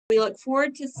We look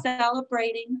forward to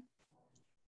celebrating.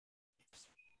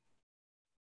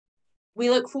 We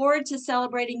look forward to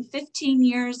celebrating 15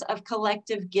 years of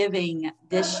collective giving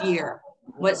this year.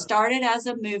 What started as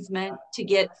a movement to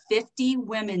get 50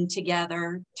 women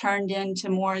together turned into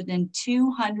more than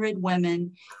 200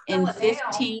 women in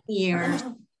 15 years,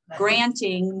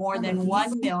 granting more than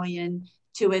 1 million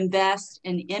to invest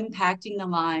in impacting the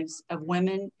lives of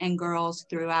women and girls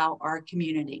throughout our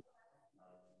community.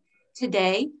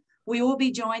 Today, we will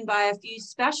be joined by a few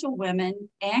special women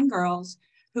and girls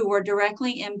who were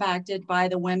directly impacted by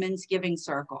the Women's Giving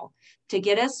Circle. To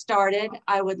get us started,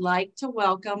 I would like to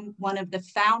welcome one of the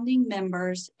founding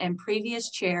members and previous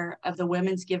chair of the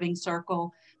Women's Giving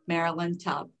Circle, Marilyn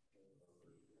Tubb.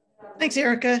 Thanks,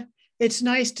 Erica. It's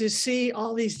nice to see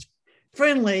all these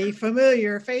friendly,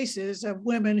 familiar faces of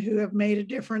women who have made a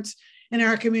difference in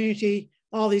our community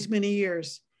all these many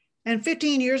years. And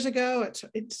 15 years ago,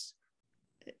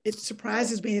 it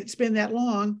surprises me it's been that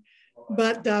long,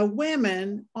 but the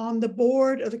women on the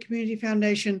board of the Community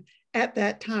Foundation at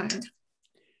that time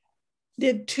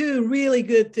did two really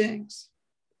good things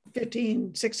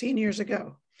 15, 16 years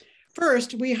ago.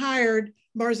 First, we hired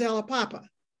Marzella Papa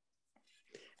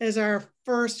as our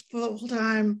first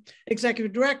full-time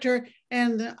executive director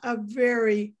and a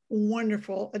very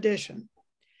wonderful addition.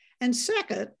 And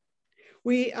second,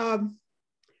 we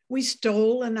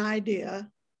stole an idea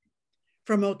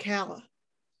from Ocala.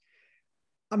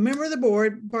 A member of the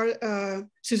board,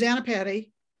 Susanna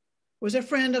Petty, was a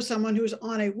friend of someone who was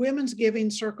on a Women's Giving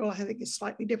Circle, I think it's a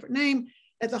slightly different name,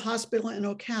 at the hospital in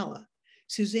Ocala.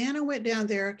 Susanna went down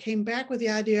there, came back with the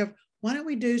idea of, why don't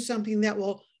we do something that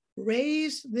will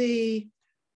raise the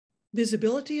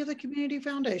visibility of the Community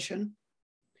Foundation,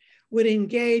 would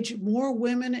engage more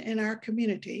women in our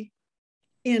community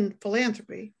in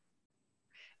philanthropy,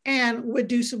 and would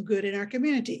do some good in our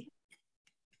community.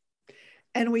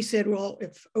 And we said, well,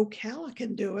 if Ocala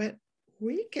can do it,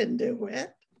 we can do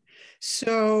it.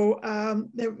 So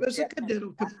there was a good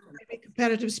little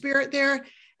competitive spirit there.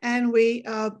 And we,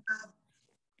 5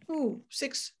 or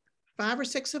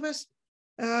 6 of us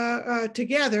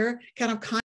together kind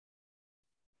of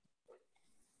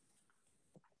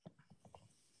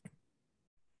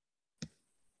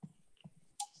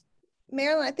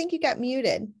Marilyn, I think you got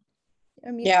muted.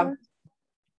 Yeah.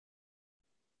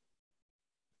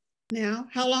 Now,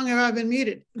 how long have I been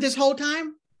muted? This whole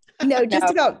time? No, just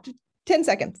about 10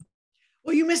 seconds.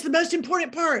 Well, you missed the most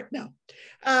important part. No.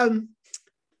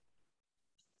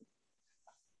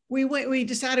 We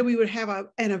decided we would have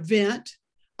an event,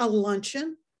 a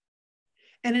luncheon,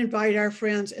 and invite our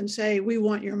friends and say, we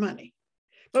want your money.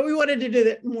 But we wanted to do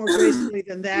that more gracefully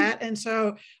than that. And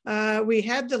so we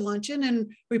had the luncheon,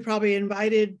 and we probably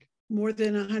invited more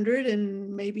than 100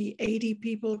 and maybe 80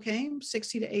 people came,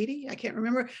 60 to 80, I can't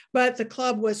remember, but the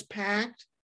club was packed.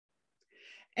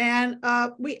 And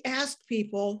we asked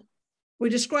people, we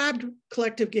described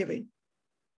collective giving.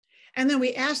 And then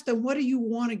we asked them, what do you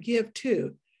want to give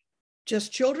to?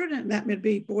 Just children, and that would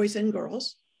be boys and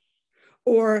girls,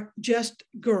 or just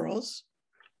girls,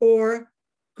 or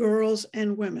girls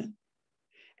and women.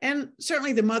 And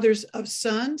certainly the mothers of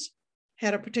sons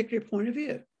had a particular point of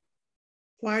view.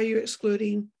 Why are you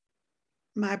excluding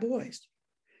my boys?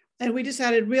 And we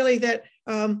decided really that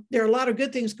there are a lot of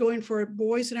good things going for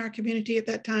boys in our community at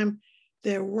that time.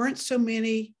 There weren't so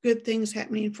many good things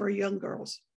happening for young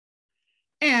girls.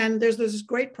 And there's those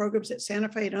great programs at Santa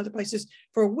Fe and other places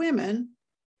for women,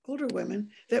 older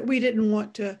women, that we didn't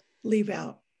want to leave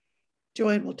out.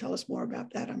 Joanne will tell us more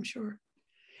about that, I'm sure.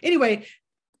 Anyway,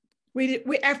 we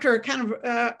after a kind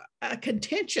of a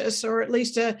contentious, or at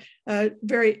least a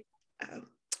very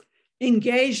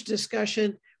engaged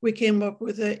discussion, we came up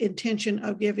with the intention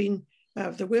of giving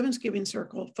the Women's Giving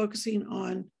Circle, focusing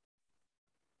on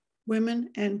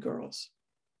women and girls.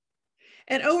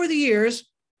 And over the years,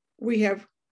 we have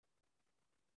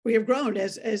grown,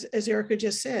 as Erica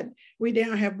just said. We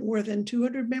now have more than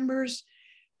 200 members,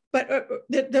 but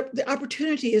the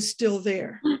opportunity is still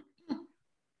there.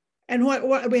 And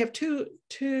what we have two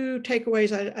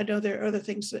takeaways. I know there are other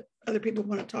things that other people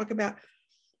want to talk about,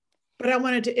 but I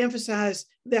wanted to emphasize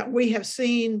that we have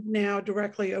seen now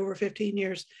directly over 15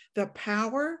 years, the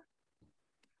power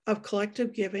of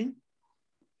collective giving,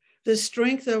 the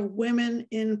strength of women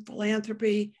in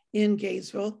philanthropy in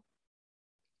Gainesville.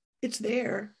 It's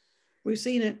there. We've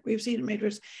seen it. We've seen it made,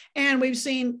 and we've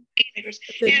seen.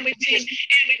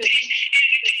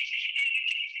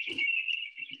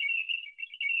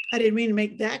 I didn't mean to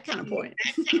make that kind of point.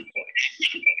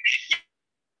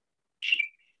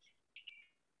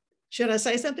 Should I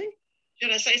say something?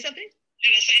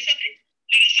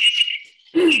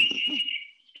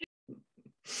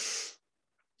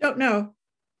 no.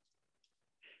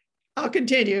 I'll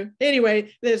continue.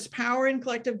 Anyway, there's power in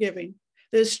collective giving.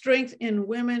 There's strength in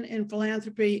women in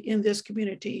philanthropy in this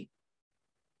community.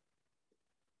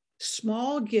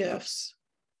 Small gifts,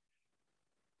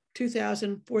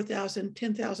 $2,000, $4,000,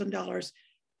 $10,000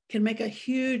 can make a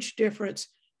huge difference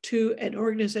to an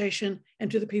organization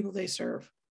and to the people they serve.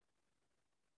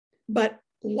 But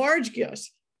large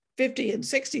gifts, 50 and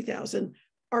 60,000,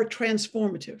 are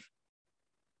transformative.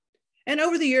 And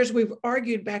over the years, we've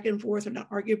argued back and forth, or not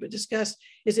argued, but discussed,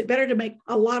 is it better to make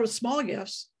a lot of small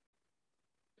gifts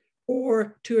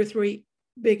or 2 or 3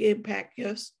 big impact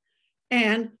gifts?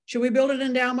 And should we build an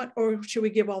endowment or should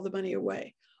we give all the money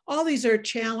away? All these are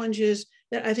challenges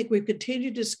that I think we've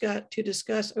continued to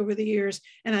discuss over the years.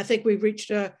 And I think we've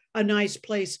reached a nice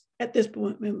place at this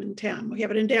point in time. We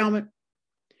have an endowment,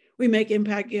 we make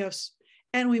impact gifts,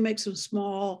 and we make some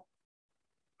small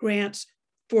grants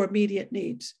for immediate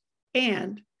needs.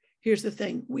 And here's the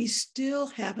thing, we still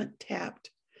haven't tapped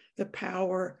the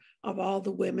power of all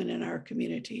the women in our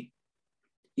community.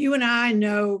 You and I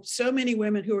know so many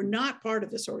women who are not part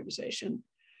of this organization,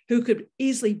 who could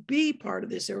easily be part of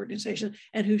this organization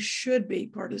and who should be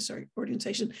part of this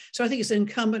organization. So I think it's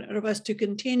incumbent on us to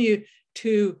continue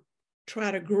to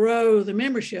try to grow the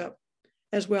membership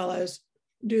as well as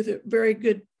do the very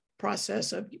good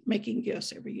process of making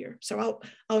gifts every year. So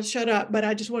I'll shut up, but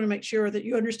I just want to make sure that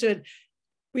you understood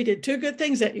we did 2 good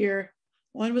things that year.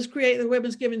 One was create the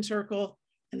Women's Giving Circle,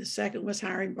 and the second was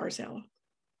hiring Barcelo.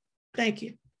 Thank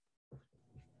you.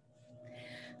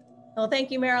 Well,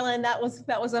 thank you, Marilyn. That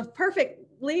was a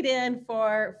perfect lead in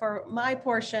for my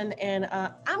portion. And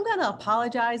I'm going to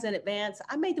apologize in advance.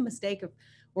 I made the mistake of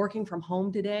working from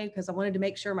home today because I wanted to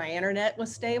make sure my internet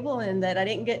was stable and that I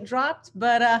didn't get dropped.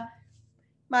 But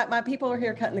my people are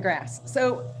here cutting the grass.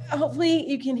 So hopefully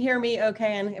you can hear me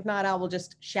okay. And if not, I will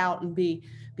just shout and be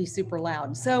super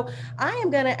loud. So I am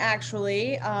going to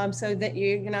actually, so that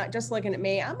you're not just looking at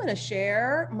me, I'm going to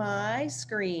share my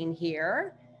screen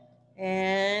here.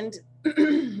 And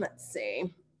let's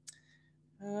see.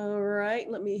 All right,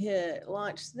 let me hit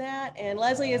launch that. And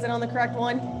Leslie, is it on the correct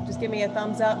one? Just give me a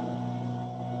thumbs up.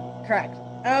 Correct.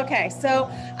 Okay, so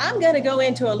I'm going to go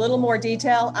into a little more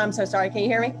detail. I'm so sorry. Can you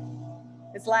hear me?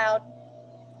 It's loud.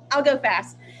 I'll go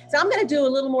fast. So I'm going to do a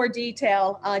little more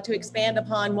detail to expand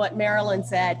upon what Marilyn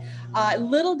said.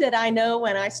 Little did I know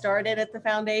when I started at the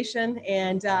foundation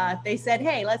and they said,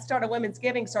 hey, let's start a women's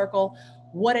giving circle,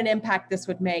 what an impact this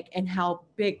would make and how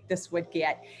big this would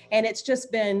get. And it's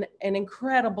just been an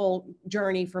incredible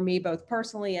journey for me, both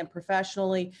personally and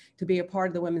professionally, to be a part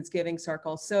of the Women's Giving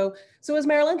Circle. So as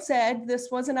Marilyn said, this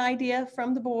was an idea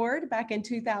from the board back in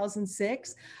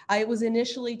 2006. It was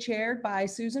initially chaired by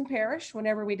Susan Parrish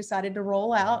whenever we decided to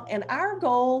roll out. And our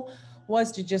goal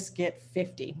was to just get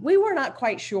 50. We were not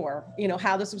quite sure,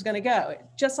 how this was going to go.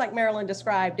 Just like Marilyn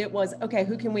described, it was, okay,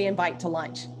 who can we invite to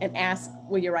lunch and ask,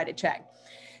 will you write a check?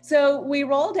 So we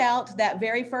rolled out that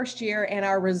very first year and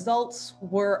our results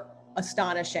were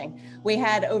astonishing. We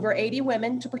had over 80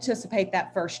 women to participate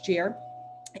that first year.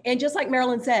 And just like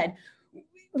Marilyn said,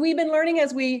 we've been learning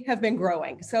as we have been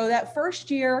growing. So that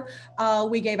first year,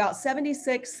 we gave out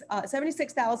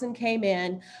 76,000 came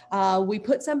in. We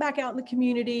put some back out in the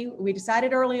community. We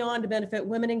decided early on to benefit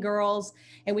women and girls,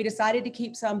 and we decided to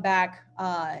keep some back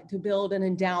to build an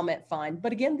endowment fund.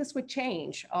 But again, this would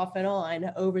change off and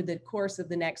on over the course of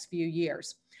the next few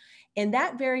years. In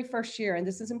that very first year, and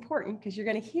this is important because you're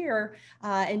going to hear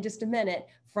in just a minute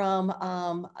from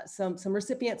some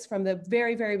recipients from the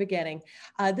very, very beginning.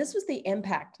 This was the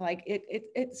impact. Like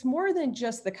it's more than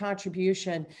just the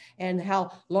contribution and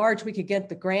how large we could get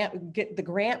the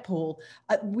grant pool.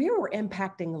 We were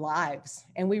impacting lives,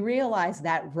 and we realized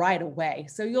that right away.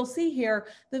 So you'll see here,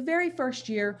 the very first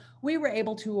year, we were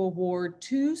able to award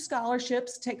 2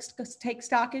 scholarships, Take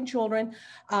Stock in Children,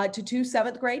 to 2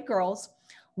 7th grade girls.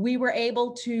 We were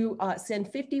able to send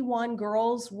 51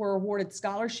 girls were awarded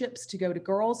scholarships to go to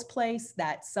Girls Place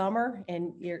that summer.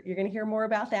 And you're going to hear more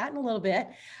about that in a little bit.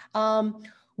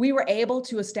 We were able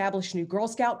to establish new Girl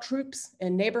Scout troops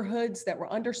in neighborhoods that were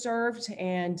underserved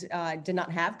and did not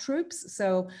have troops.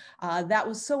 So that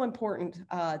was so important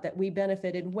that we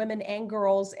benefited women and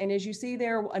girls. And as you see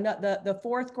there, the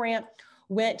 4th grant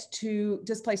went to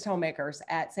displaced homemakers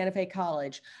at Santa Fe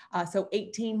College. So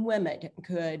 18 women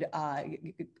could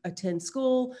attend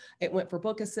school. It went for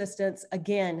book assistance,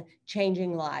 again,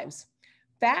 changing lives.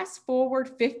 Fast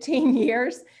forward 15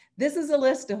 years, this is a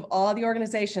list of all the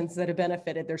organizations that have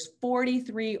benefited. There's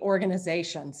 43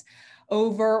 organizations.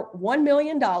 Over $1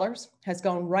 million has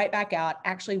gone right back out,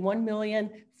 actually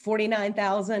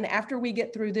 49,000. After we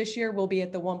get through this year, we'll be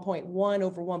at the 1.1,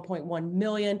 over 1.1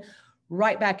 million,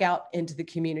 right back out into the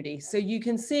community. So you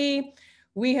can see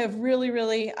we have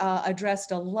really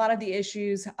addressed a lot of the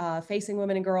issues facing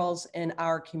women and girls in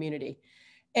our community.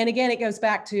 And again, it goes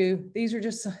back to, these are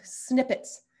just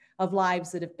snippets of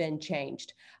lives that have been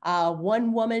changed.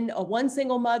 One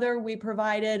single mother, we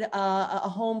provided a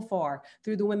home for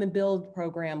through the Women Build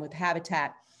program with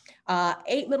Habitat.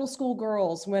 8 middle school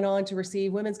girls went on to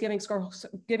receive Women's Giving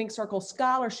Circle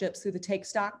scholarships through the Take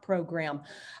Stock program.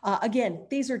 Again,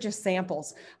 these are just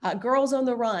samples. Girls on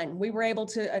the Run, we were able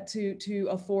to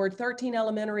afford 13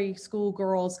 elementary school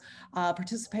girls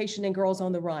participation in Girls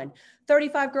on the Run.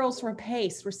 35 girls from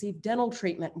PACE received dental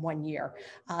treatment 1 year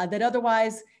that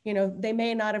otherwise, they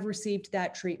may not have received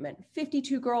that treatment.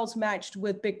 52 girls matched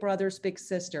with Big Brothers Big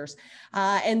Sisters.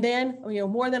 And then,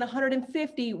 more than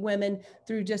 150 women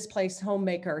through Displaced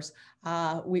Homemakers,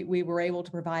 we were able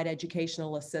to provide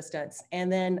educational assistance. And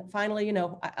then finally,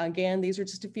 again, these are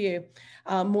just a few,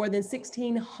 more than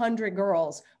 1,600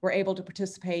 girls were able to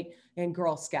participate in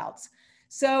Girl Scouts.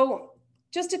 So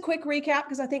just a quick recap,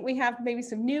 because I think we have maybe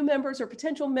some new members or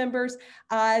potential members.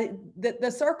 The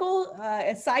circle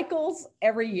cycles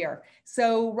every year.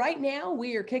 So right now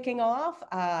we are kicking off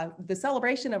the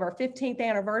celebration of our 15th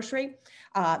anniversary.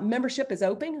 Membership is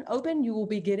open. You will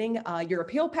be getting your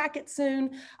appeal packet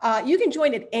soon. You can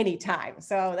join at any time.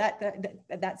 So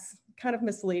that's kind of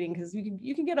misleading, because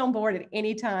you can get on board at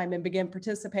any time and begin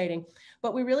participating.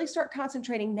 But we really start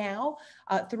concentrating now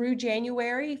through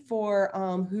January for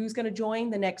who's going to join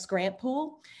the next grant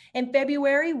pool. In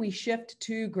February, we shift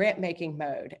to grant making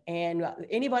mode, and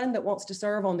anyone that wants to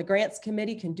serve on the grants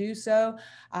committee can do so.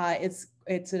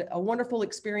 It's a wonderful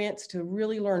experience to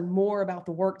really learn more about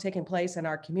the work taking place in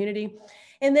our community.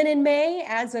 And then in May,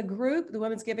 as a group, the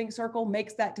Women's Giving Circle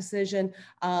makes that decision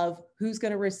of who's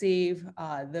going to receive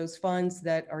those funds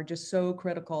that are just so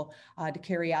critical to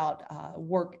carry out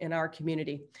work in our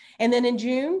community. And then in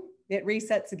June, it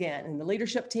resets again, and the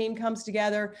leadership team comes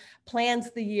together,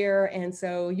 plans the year. And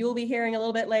so you'll be hearing a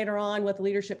little bit later on what the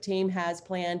leadership team has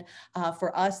planned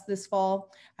for us this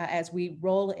fall as we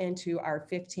roll into our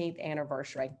 15th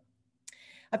anniversary.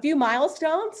 A few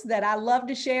milestones that I love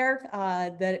to share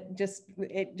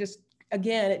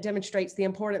again, it demonstrates the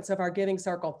importance of our giving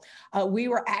circle. We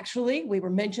were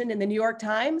mentioned in the New York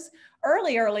Times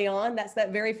early on. That's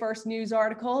that very first news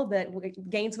article that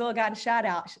Gainesville got a shout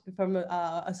out from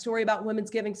a story about women's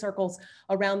giving circles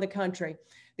around the country.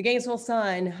 The Gainesville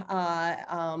Sun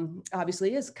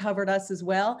obviously has covered us as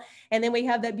well. And then we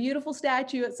have that beautiful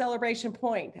statue at Celebration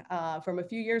Point from a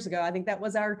few years ago. I think that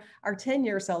was our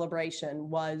 10-year celebration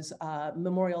was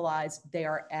memorialized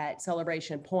there at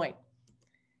Celebration Point.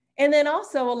 And then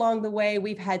also along the way,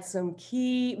 we've had some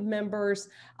key members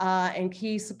and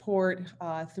key support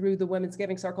through the Women's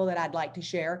Giving Circle that I'd like to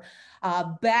share.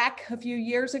 Back a few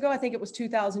years ago, I think it was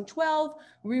 2012,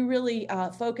 we really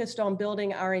focused on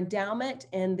building our endowment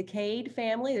and the Cade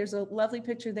family. There's a lovely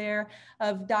picture there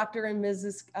of Dr. and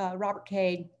Mrs. Robert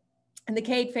Cade. And the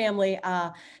Cade family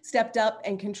stepped up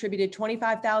and contributed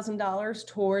 $25,000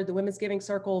 toward the Women's Giving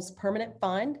Circle's permanent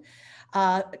fund.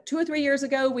 2 or 3 years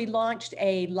ago, we launched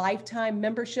a lifetime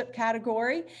membership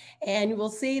category, and you will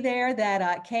see there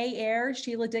that Kay Ayers,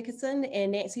 Sheila Dickinson,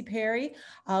 and Nancy Perry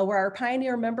were our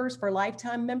pioneer members for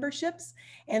lifetime memberships.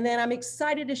 And then I'm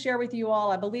excited to share with you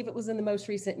all, I believe it was in the most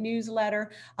recent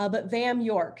newsletter, but Vam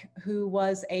York, who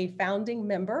was a founding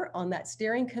member on that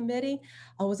steering committee,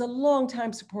 was a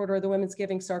longtime supporter of the Women's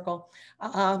Giving Circle.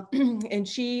 And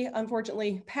she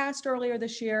unfortunately passed earlier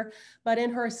this year, but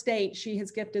in her estate, she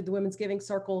has gifted the Women's Giving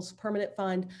Circle's permanent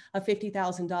fund a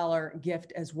 $50,000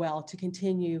 gift as well to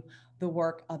continue the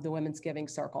work of the Women's Giving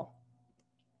Circle.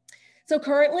 So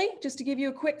currently, just to give you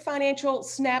a quick financial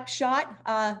snapshot,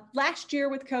 last year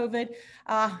with COVID,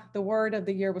 the word of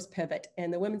the year was pivot,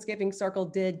 and the Women's Giving Circle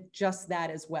did just that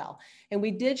as well. And we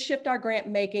did shift our grant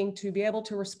making to be able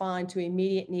to respond to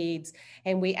immediate needs.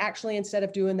 And we actually, instead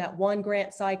of doing that 1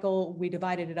 grant cycle, we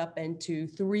divided it up into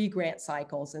 3 grant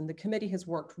cycles. And the committee has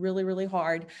worked really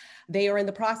hard. They are in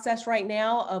the process right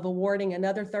now of awarding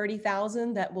another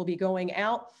 $30,000 that will be going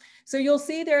out. So you'll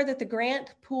see there that the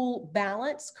grant pool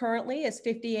balance currently is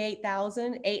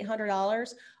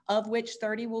 $58,800, of which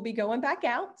 30 will be going back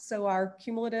out. So our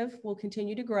cumulative will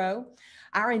continue to grow.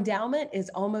 Our endowment is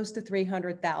almost to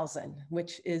 $300,000,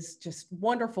 which is just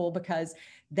wonderful because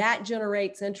that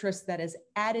generates interest that is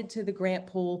added to the grant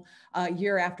pool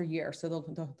year after year. So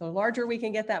the larger we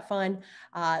can get that fund,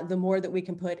 the more that we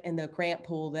can put in the grant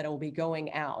pool that will be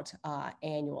going out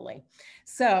annually.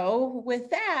 So with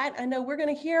that, I know we're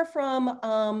going to hear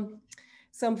from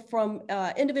some from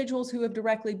individuals who have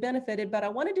directly benefited, but I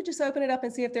wanted to just open it up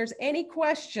and see if there's any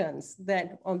questions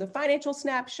that on the financial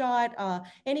snapshot,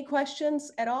 any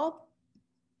questions at all?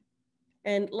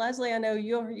 And Leslie, I know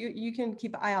you can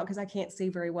keep an eye out because I can't see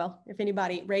very well if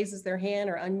anybody raises their hand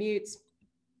or unmutes.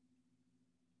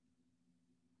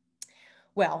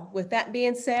 Well, with that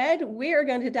being said, we are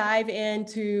going to dive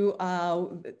into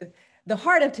the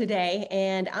heart of today,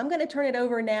 and I'm going to turn it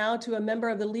over now to a member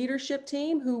of the leadership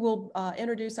team who will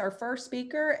introduce our first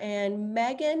speaker, and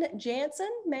Megan Jansen.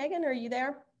 Megan, are you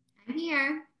there? I'm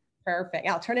here. Perfect.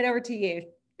 I'll turn it over to you.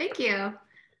 Thank you.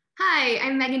 Hi,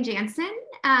 I'm Megan Jansen,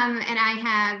 and I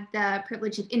have the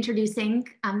privilege of introducing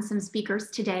some speakers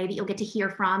today that you'll get to hear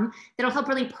from that'll help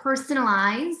really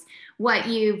personalize what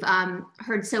you've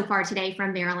heard so far today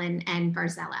from Marilyn and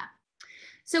Barzella.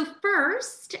 So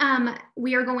first,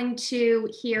 we are going to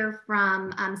hear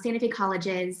from Santa Fe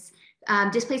College's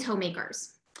Displaced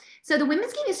Homemakers. So the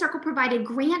Women's Giving Circle provided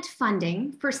grant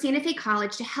funding for Santa Fe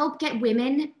College to help get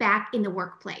women back in the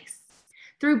workplace.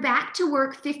 Through Back to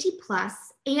Work 50 Plus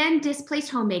and Displaced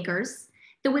Homemakers,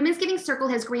 the Women's Giving Circle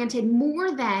has granted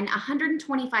more than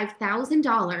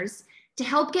 $125,000 to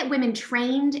help get women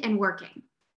trained and working.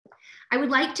 I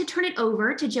would like to turn it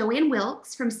over to Joanne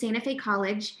Wilkes from Santa Fe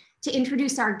College to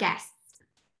introduce our guests.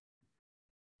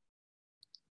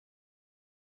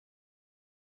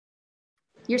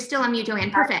 You're still on mute, Joanne.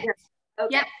 Perfect. Okay.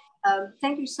 Yep.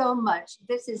 Thank you so much.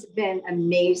 This has been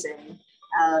amazing.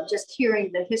 Just hearing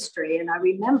the history, and I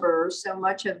remember so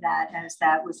much of that as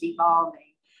that was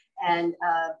evolving. And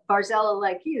Barzella,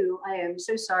 like you, I am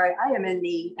so sorry. I am in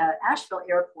the Asheville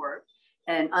airport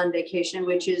and on vacation,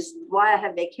 which is why I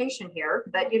have vacation here,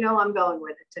 but you know, I'm going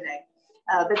with it today.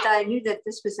 But I knew that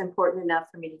this was important enough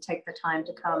for me to take the time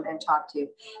to come and talk to you.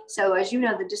 So as you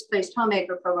know, the Displaced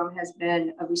Homemaker Program has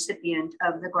been a recipient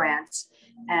of the grants.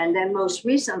 And then most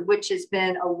recent, which has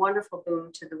been a wonderful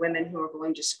boon to the women who are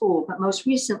going to school. But most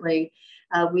recently,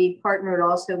 we partnered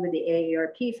also with the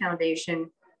AARP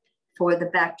Foundation for the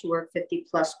Back to Work 50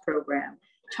 Plus program,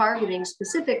 targeting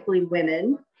specifically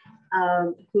women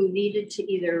who needed to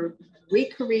either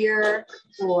re-career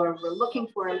or were looking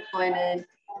for employment.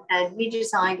 And we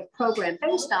designed a program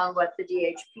based on what the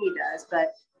DHP does,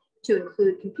 but to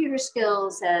include computer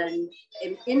skills and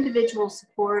individual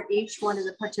support. Each one of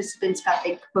the participants got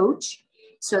a coach.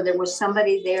 So there was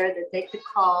somebody there that they could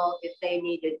call if they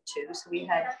needed to. So we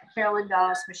had Carolyn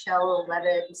Doss, Michelle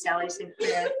Levitt, and Sally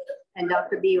Sinclair, and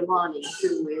Dr. Biawani,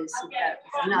 who is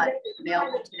not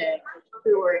available today,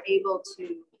 who were able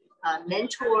to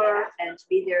mentor and to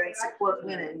be there and support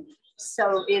women.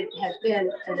 So it has been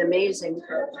an amazing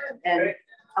program. And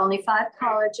only 5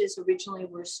 colleges originally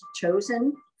were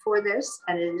chosen for this,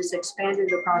 and it is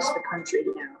expanded across the country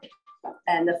now.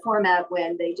 And the format,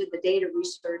 when they did the data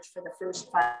research for the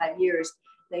first 5 years,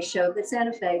 they showed that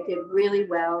Santa Fe did really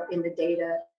well in the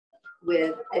data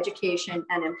with education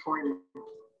and employment.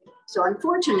 So I'm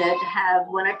fortunate to have,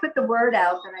 when I put the word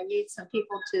out that I need some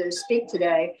people to speak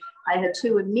today, I had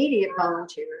 2 immediate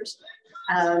volunteers.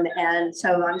 And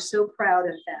so I'm so proud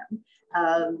of them.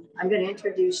 I'm going to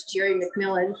introduce Jerry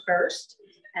McMillan first,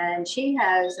 and she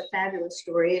has a fabulous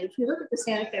story. And if you look at the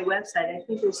Santa Fe website, I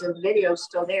think there's a video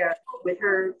still there with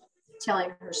her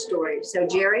telling her story. So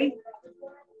Jerry?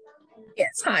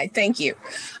 Yes, hi, thank you.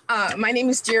 My name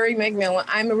is Jerry McMillan.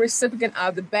 I'm a recipient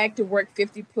of the Back to Work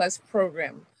 50 Plus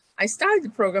program. I started the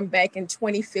program back in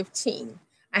 2015.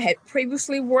 I had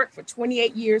previously worked for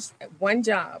 28 years at one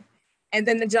job. And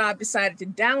then the job decided to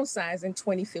downsize in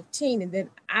 2015, and then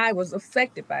I was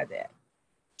affected by that.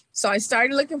 So I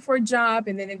started looking for a job,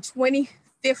 and then in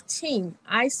 2015,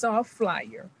 I saw a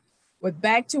flyer with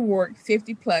Back to Work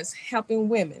 50 Plus helping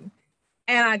women.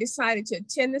 And I decided to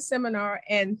attend the seminar,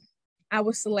 and I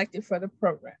was selected for the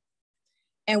program.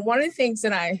 And one of the things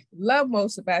that I love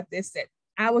most about this, that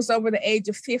I was over the age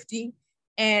of 50,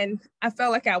 and I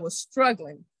felt like I was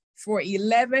struggling for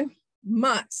 11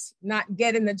 months, not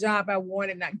getting the job I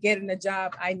wanted, not getting the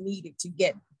job I needed to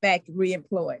get back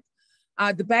reemployed.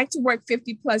 The Back to Work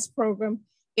 50 Plus program,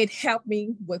 it helped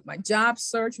me with my job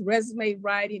search, resume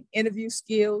writing, interview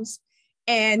skills,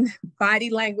 and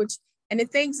body language, and the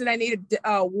things that I needed,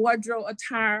 wardrobe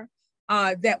attire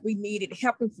that we needed,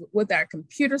 helping with our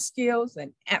computer skills,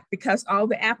 and because all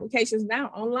the applications now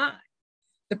are online.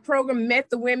 The program met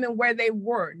the women where they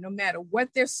were, no matter what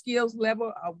their skills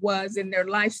level was in their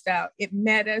lifestyle. It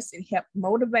met us, it helped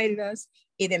motivate us,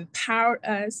 it empowered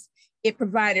us, it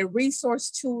provided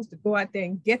resource tools to go out there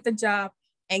and get the job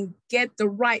and get the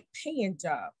right paying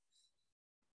job.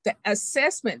 The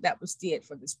assessment that was did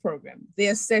for this program, they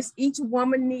assessed each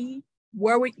woman need,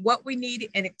 what we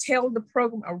needed, and it tailored the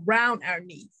program around our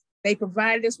needs. They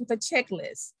provided us with a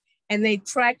checklist, and they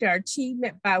tracked our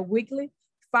achievement bi-weekly,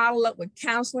 followed up with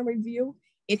counseling review.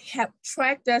 It helped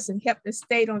track us and helped us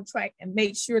stay on track and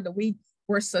made sure that we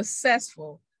were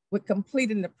successful with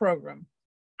completing the program.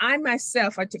 I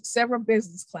took several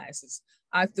business classes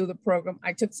through the program.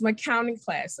 I took some accounting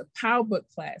class, a PowerBook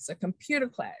class, a computer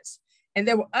class, and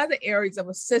there were other areas of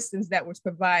assistance that was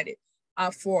provided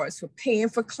for us, for paying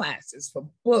for classes, for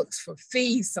books, for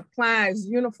fees, supplies,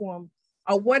 uniform,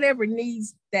 or whatever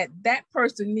needs that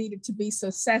person needed to be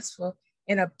successful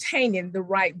in obtaining the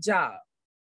right job.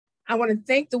 I want to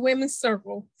thank the Women's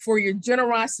Circle for your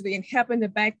generosity in helping the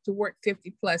Back to Work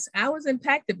 50 Plus. I was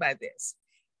impacted by this.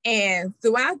 And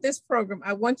throughout this program,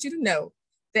 I want you to know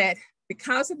that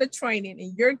because of the training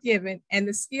and your giving and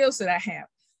the skills that I have,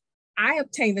 I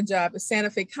obtained a job at Santa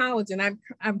Fe College, and I'd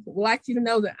like you to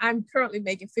know that I'm currently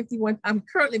making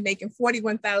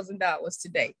 $41,000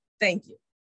 today. Thank you.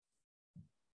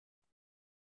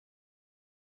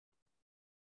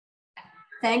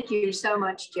 Thank you so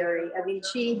much, Jerry. I mean,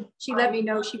 she let me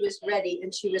know she was ready,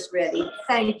 and she was ready.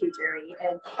 Thank you, Jerry.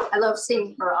 And I love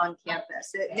seeing her on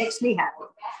campus. It makes me happy.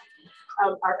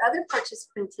 Our other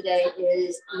participant today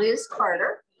is Liz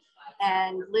Carter.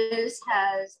 And Liz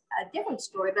has a different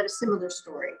story, but a similar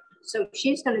story. So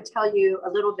she's going to tell you a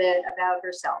little bit about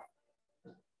herself.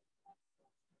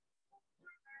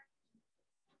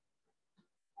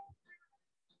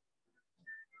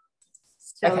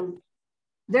 So okay.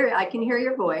 There, I can hear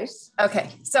your voice. Okay,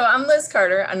 so I'm Liz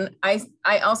Carter, and I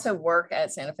also work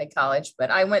at Santa Fe College, but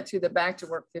I went through the Back to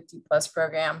Work 50 Plus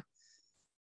program.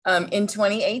 In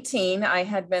 2018, I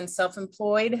had been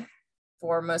self-employed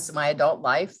for most of my adult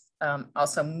life.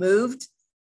 Also moved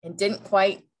and didn't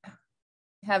quite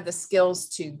have the skills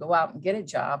to go out and get a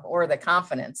job or the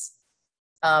confidence.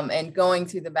 And going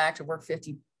through the Back to Work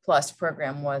 50 Plus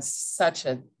program was such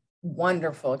a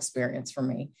wonderful experience for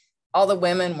me. All the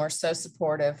women were so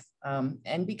supportive.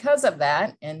 And because of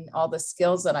that and all the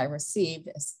skills that I received,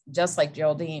 just like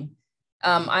Geraldine,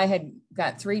 I had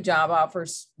got 3 job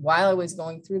offers while I was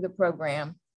going through the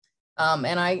program.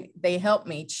 And they helped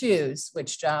me choose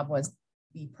which job was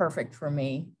be perfect for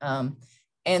me.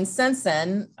 And since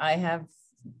then,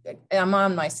 I'm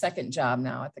on my 2nd job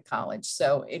now at the college.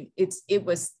 So it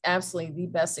was absolutely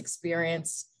the best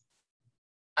experience.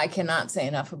 I cannot say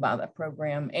enough about that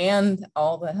program and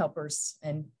all the helpers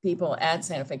and people at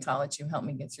Santa Fe College who helped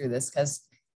me get through this, because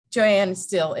Joanne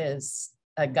still is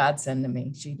a godsend to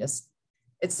me.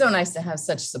 It's so nice to have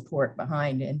such support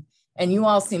behind it. And you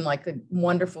all seem like a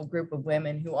wonderful group of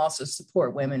women who also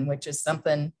support women, which is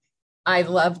something I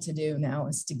love to do now,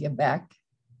 is to give back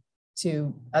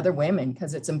to other women,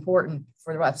 because it's important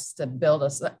for us to build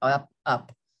us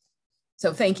up.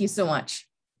 So thank you so much.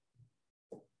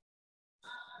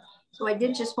 So I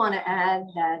did just want to add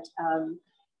that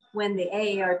when the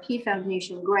AARP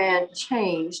Foundation grant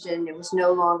changed and it was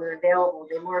no longer available,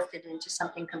 they morphed it into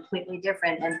something completely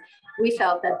different. And we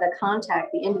felt that the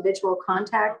individual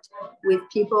contact with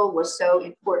people was so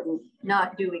important,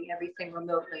 not doing everything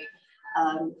remotely.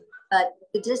 But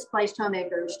the Displaced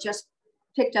Homemakers just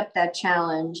picked up that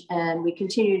challenge, and we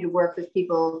continue to work with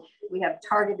people. We have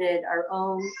targeted our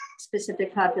own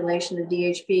specific population of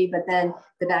DHP, but then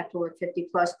the Back to Work 50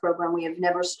 Plus program, we have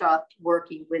never stopped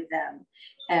working with them.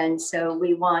 And so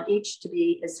we want each to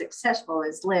be as successful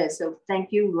as Liz. So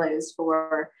thank you, Liz,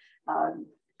 for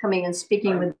coming and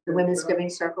speaking with the Women's Giving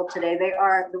Circle today.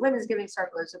 The Women's Giving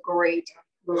Circle is a great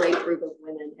group of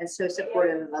women and so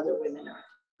supportive of other women.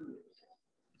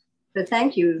 So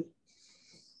thank you.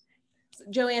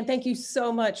 Joanne, thank you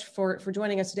so much for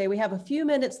joining us today. We have a few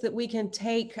minutes that we can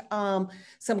take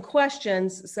some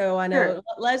questions. So I know sure.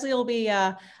 Leslie will be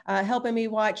helping me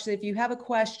watch. So if you have a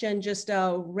question, just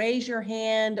raise your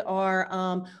hand, or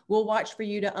we'll watch for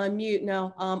you to unmute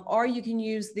now. Or you can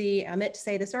use I meant to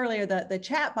say this earlier, the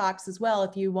chat box as well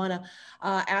if you want to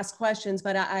ask questions.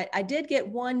 But I did get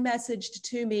one message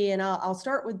to me, and I'll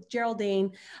start with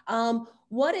Geraldine.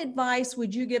 What advice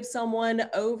would you give someone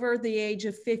over the age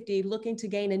of 50 looking to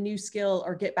gain a new skill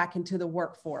or get back into the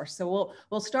workforce? So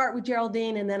we'll start with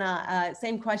Geraldine, and then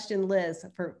same question, Liz,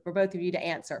 for both of you to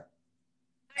answer.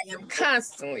 I am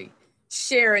constantly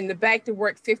sharing the Back to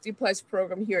Work 50 Plus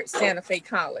program here at Santa Fe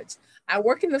College. I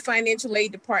work in the financial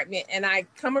aid department, and I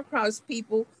come across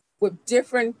people with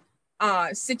different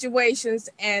situations,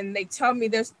 and they tell me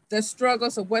the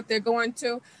struggles of what they're going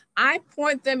through. I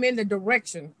point them in the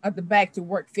direction of the Back to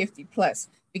Work 50 Plus,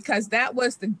 because that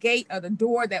was the gate or the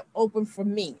door that opened for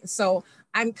me. So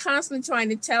I'm constantly trying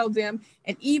to tell them,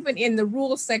 and even in the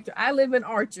rural sector, I live in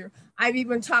Archer, I've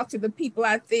even talked to the people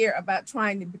out there about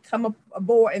trying to become a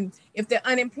board, and if they're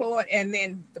unemployed, and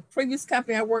then the previous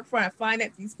company I work for, I find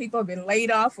that these people have been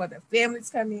laid off or their families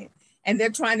come in and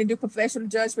they're trying to do professional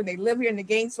judgment. They live here in the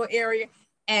Gainesville area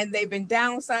and they've been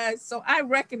downsized. So I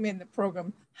recommend the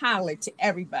program highly to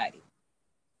everybody,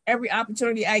 every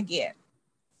opportunity I get.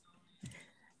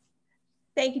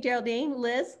 Thank you, Geraldine.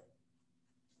 Liz?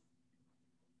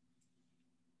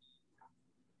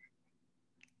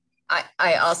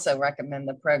 I also recommend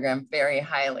the program very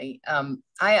highly.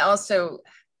 I also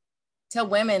tell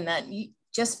women that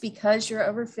just because you're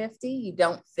over 50, you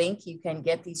don't think you can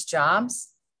get these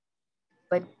jobs,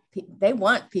 but they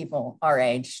want people our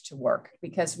age to work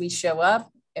because we show up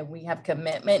and we have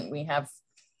commitment, we have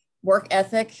work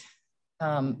ethic.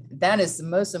 That is the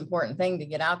most important thing to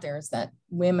get out there, is that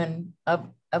women of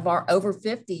our over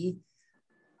 50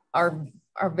 are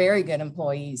very good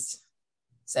employees.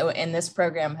 So, and this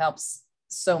program helps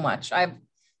so much. I've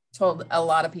told a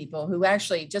lot of people who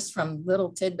actually just from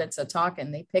little tidbits of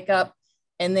talking, they pick up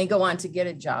and they go on to get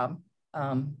a job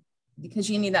because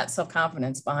you need that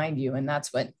self-confidence behind you. And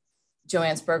that's what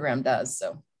Joanne's program does.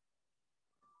 So.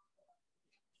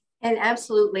 And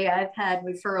absolutely, I've had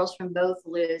referrals from both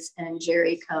Liz and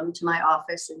Jerry come to my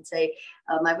office and say,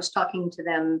 I was talking to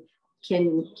them,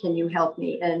 can you help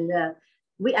me? And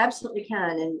we absolutely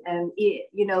can. And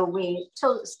you know, we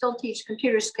still teach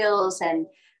computer skills. And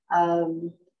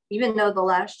even though the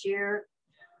last year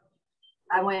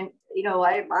I went, you know,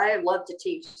 I love to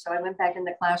teach. So I went back in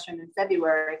the classroom in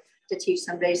February to teach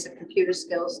some basic computer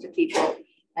skills to people.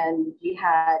 And we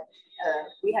had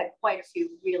quite a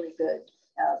few really good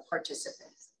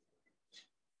participants.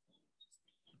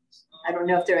 I don't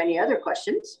know if there are any other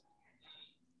questions.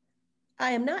 I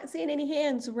am not seeing any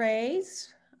hands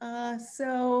raised.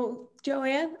 So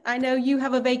Joanne, I know you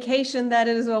have a vacation that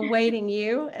is awaiting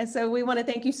you. And so we want to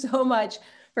thank you so much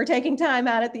for taking time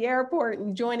out at the airport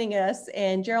and joining us.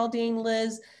 And Geraldine,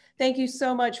 Liz, thank you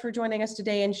so much for joining us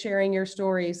today and sharing your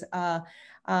stories.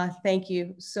 Thank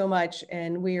you so much.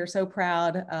 And we are so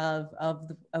proud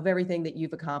of everything that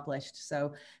you've accomplished.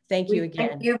 So thank you again.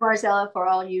 Thank you, Marzella, for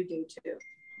all you do too.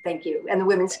 Thank you. And the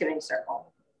Women's Giving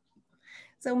Circle.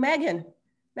 So Megan,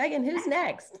 who's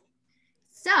next?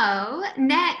 So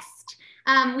next,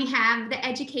 we have the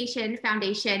Education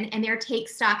Foundation and their Take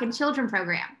Stock in Children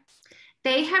program.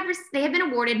 They have been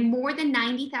awarded more than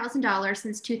 $90,000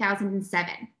 since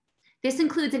 2007. This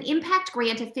includes an impact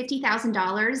grant of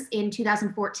 $50,000 in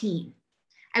 2014.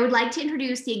 I would like to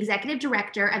introduce the Executive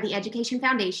Director of the Education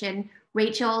Foundation,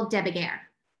 Rachel Debeguer.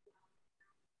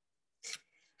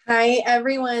 Hi,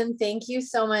 everyone. Thank you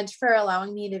so much for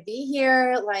allowing me to be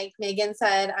here. Like Megan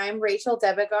said, I'm Rachel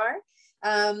Debeguer.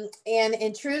 And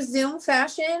in true Zoom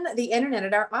fashion, the internet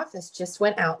at our office just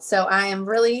went out. So I am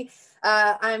really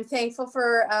I'm thankful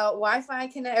for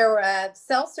Wi-Fi or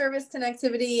self-service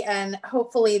connectivity, and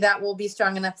hopefully that will be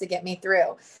strong enough to get me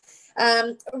through.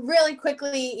 Really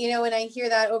quickly, you know, when I hear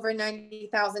that over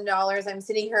 $90,000, I'm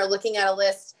sitting here looking at a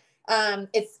list.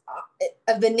 It's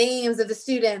of the names of the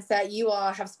students that you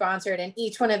all have sponsored, and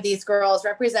each one of these girls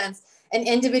represents an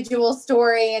individual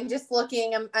story. And just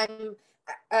looking,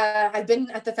 I've been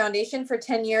at the foundation for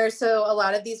 10 years. So a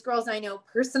lot of these girls I know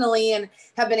personally and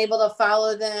have been able to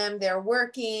follow them. They're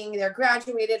working, they're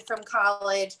graduated from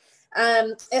college.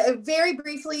 Very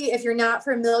briefly, if you're not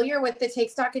familiar with the Take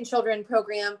Stock in Children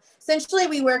program, essentially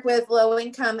we work with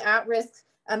low-income, at-risk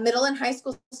middle and high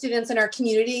school students in our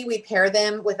community. We pair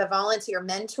them with a volunteer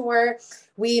mentor.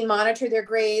 We monitor their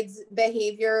grades,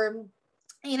 behavior,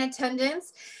 and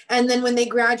attendance. And then when they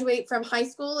graduate from high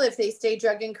school, if they stay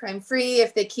drug and crime free,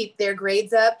 if they keep their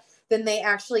grades up, then they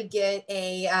actually get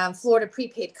a Florida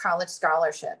prepaid college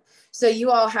scholarship. So you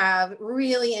all have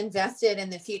really invested in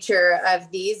the future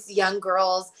of these young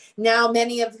girls, now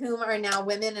many of whom are now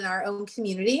women in our own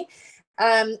community.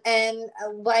 And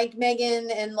like Megan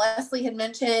and Leslie had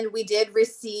mentioned, we did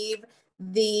receive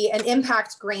an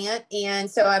impact grant. And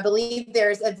so I believe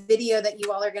there's a video that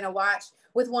you all are going to watch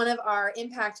with one of our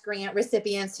impact grant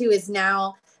recipients who is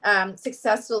now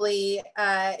successfully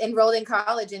enrolled in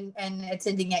college and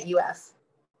attending at UF.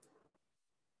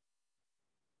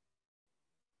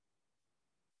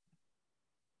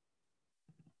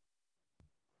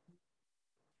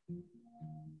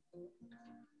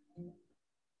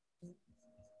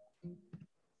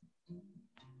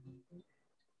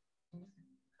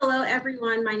 Hello,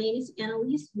 everyone. My name is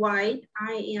Annalise White.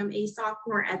 I am a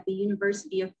sophomore at the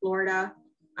University of Florida.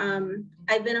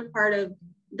 I've been a part of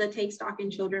the Take Stock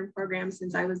in Children program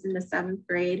since I was in the 7th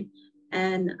grade,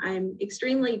 and I'm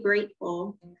extremely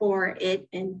grateful for it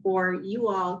and for you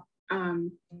all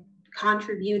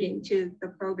contributing to the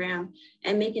program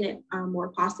and making it more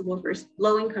possible for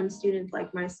low-income students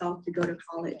like myself to go to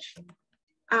college.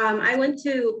 I went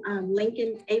to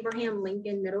Abraham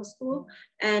Lincoln Middle School,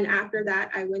 and after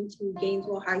that I went to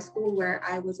Gainesville High School, where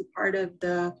I was a part of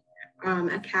the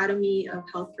Academy of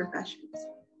Health Professions.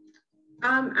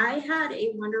 I had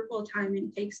a wonderful time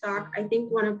in Take Stock. I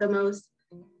think one of the most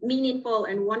meaningful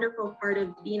and wonderful part of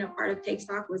being a part of Take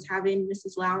Stock was having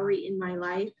Mrs. Lowry in my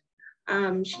life.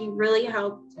 She really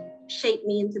helped shape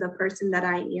me into the person that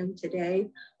I am today.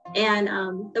 And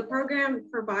the program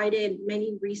provided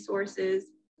many resources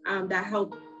that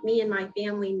helped me and my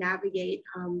family navigate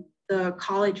the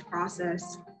college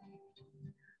process.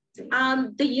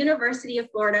 The University of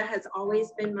Florida has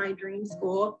always been my dream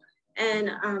school.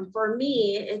 And for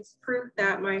me, it's proof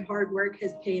that my hard work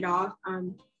has paid off.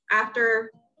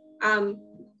 After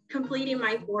completing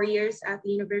my 4 years at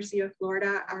the University of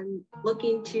Florida, I'm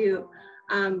looking to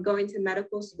go into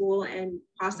medical school and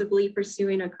possibly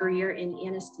pursuing a career in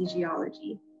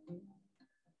anesthesiology.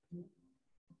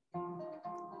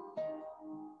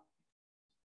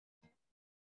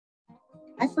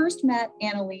 I first met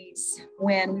Annalise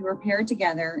when we were paired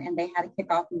together and they had a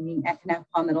kickoff meeting at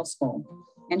Kanakawa Middle School.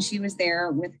 And she was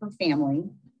there with her family.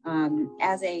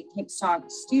 As a Take Stock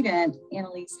student,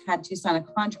 Annalise had to sign a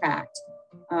contract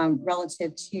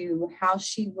relative to how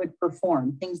she would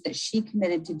perform, things that she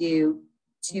committed to do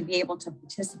to be able to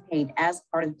participate as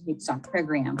part of the Take Stock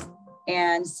program.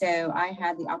 And so I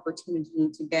had the opportunity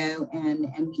to go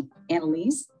and meet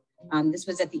Annalise. This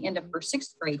was at the end of her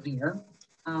 6th grade year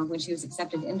when she was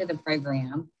accepted into the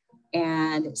program.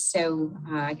 And so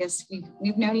I guess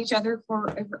we've known each other for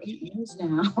over 8 years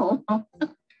now.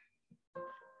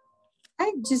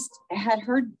 I just had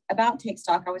heard about Take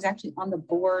Stock. I was actually on the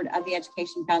board of the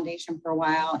Education Foundation for a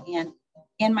while. And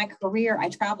in my career, I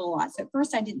traveled a lot. So at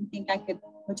first I didn't think I could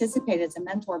participate as a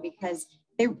mentor because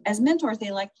as mentors, they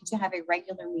like you to have a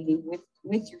regular meeting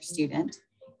with your student.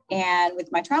 And with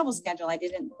my travel schedule, I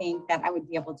didn't think that I would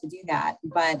be able to do that.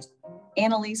 But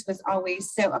Annalise was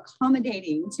always so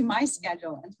accommodating to my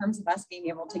schedule in terms of us being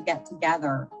able to get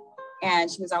together. And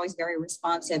she was always very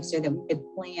responsive so that we could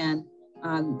plan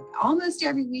almost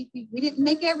every week. We didn't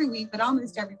make every week, but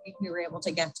almost every week we were able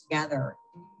to get together.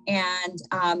 And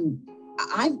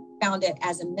I found it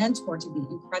as a mentor to be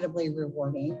incredibly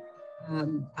rewarding.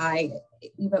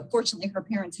 Fortunately, her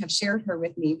parents have shared her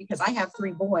with me because I have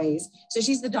 3 boys. So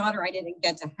she's the daughter I didn't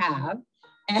get to have.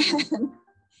 And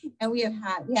we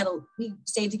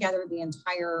stayed together the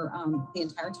entire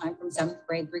time from 7th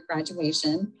grade through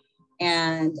graduation.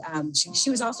 And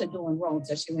she was also dual enrolled.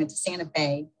 So she went to Santa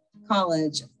Fe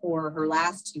College for her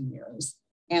last 2 years.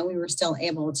 And we were still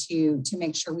able to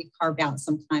make sure we carved out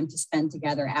some time to spend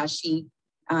together as she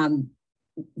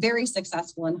very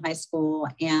successful in high school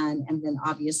and then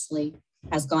obviously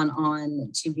has gone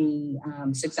on to be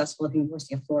successful at the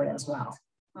University of Florida as well.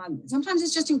 Sometimes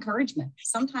it's just encouragement.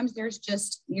 Sometimes there's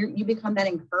just, you become that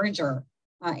encourager.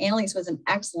 Annalise was an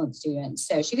excellent student,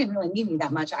 so she didn't really need me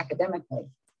that much academically.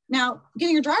 Now,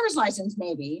 getting your driver's license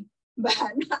maybe, but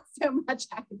not so much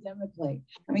academically.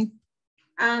 I mean,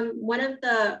 one of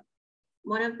the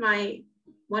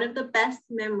best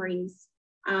memories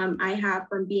I have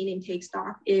from being in Take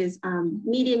Stock is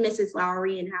meeting Mrs.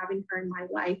 Lowry and having her in my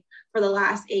life for the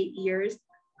last 8 years.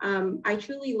 I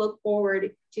truly look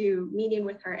forward to meeting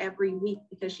with her every week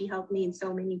because she helped me in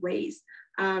so many ways.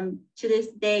 To this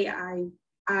day,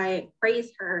 I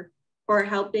praise her for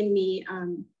helping me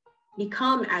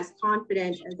become as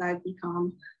confident as I've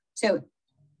become. So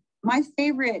my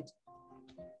favorite,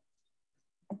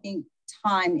 I think,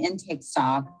 time in Take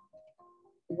Stock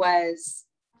was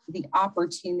the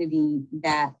opportunity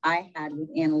that I had with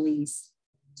Annalise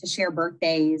to share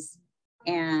birthdays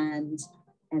and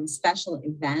special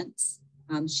events.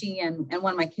 She and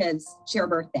one of my kids share a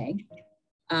birthday.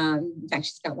 In fact,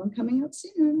 she's got one coming up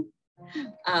soon.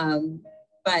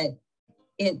 But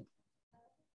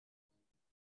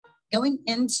going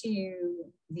into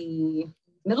the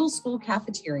middle school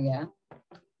cafeteria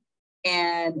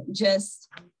and just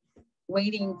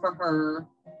waiting for her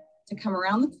to come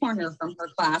around the corner from her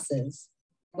classes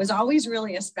was always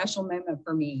really a special moment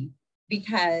for me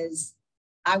because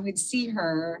I would see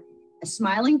her, a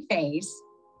smiling face,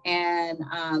 and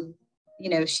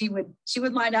she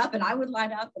would light up and I would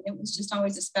light up, and it was just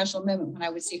always a special moment when I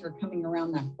would see her coming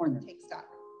around that corner. Take Stock.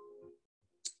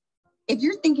 If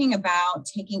you're thinking about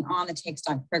taking on the Take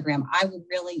Stock program, I would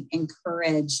really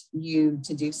encourage you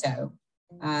to do so.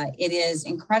 It is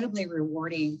incredibly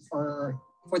rewarding for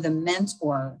the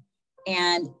mentor,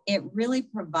 and it really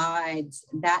provides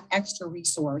that extra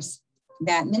resource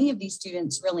that many of these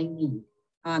students really need.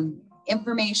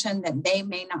 information that they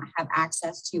may not have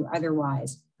access to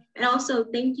otherwise. And also,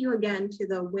 thank you again to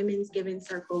the Women's Giving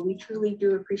Circle. We truly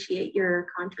do appreciate your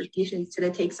contributions to the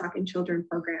Take Stock in Children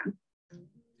program.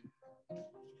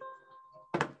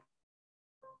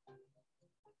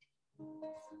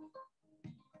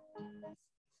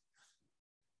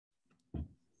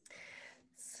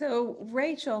 So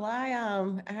Rachel, I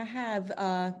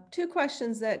have two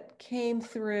questions that came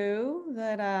through.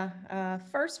 That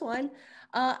first one,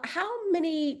 how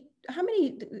many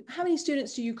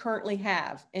students do you currently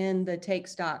have in the Take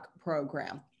Stock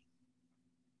program?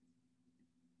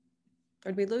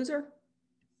 Did we lose her?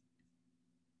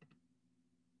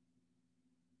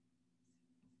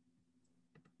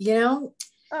 You know.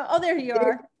 Oh, there you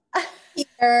are.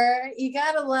 Here, you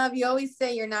gotta love, you always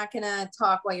say you're not gonna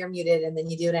talk while you're muted and then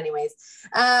you do it anyways.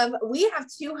 We have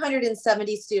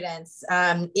 270 students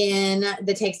in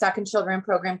the Take Stock in Children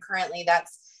program currently.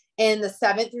 That's in the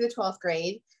 7th through the 12th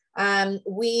grade.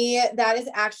 That is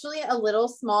actually a little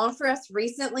small for us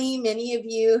recently. Many of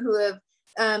you who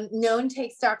have known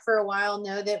Take Stock for a while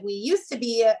know that we used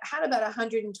to had about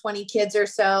 120 kids or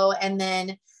so, and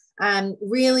then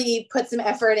really put some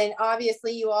effort, and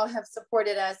obviously you all have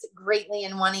supported us greatly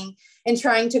in wanting and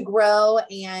trying to grow.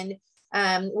 And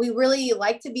we really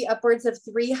like to be upwards of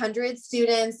 300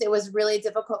 students. It was really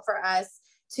difficult for us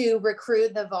to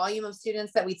recruit the volume of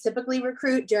students that we typically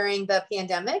recruit during the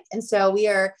pandemic. And so we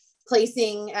are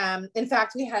placing, in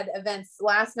fact, we had events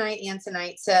last night and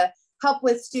tonight to help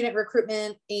with student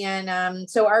recruitment. And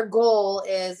so our goal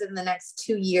is in the next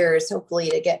 2 years,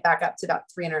 hopefully, to get back up to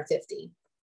about 350.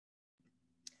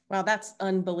 Wow, that's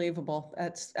unbelievable.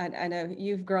 I know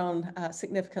you've grown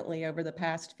significantly over the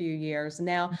past few years.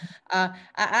 Now,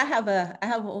 I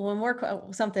have one more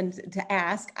something to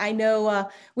ask. I know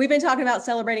we've been talking about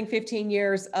celebrating 15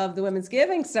 years of the Women's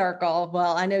Giving Circle.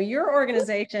 Well, I know your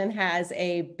organization has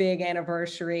a big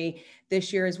anniversary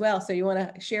this year as well. So you want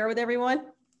to share with everyone?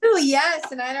 Oh,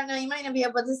 yes. And I don't know, you might not be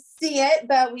able to see it,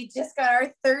 but we just got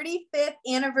our 35th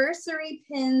anniversary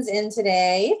pins in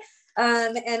today.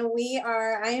 And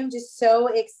I am just so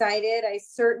excited. I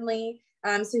certainly,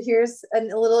 so here's a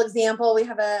little example. We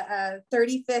have a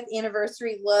 35th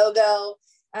anniversary logo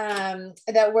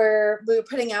that we're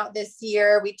putting out this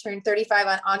year. We turned 35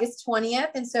 on August 20th.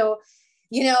 And so,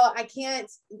 you know,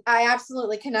 I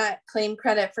absolutely cannot claim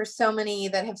credit for so many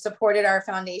that have supported our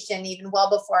foundation even well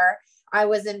before I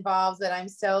was involved, but I'm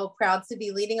so proud to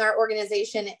be leading our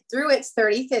organization through its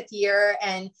 35th year.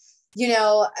 And, you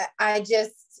know,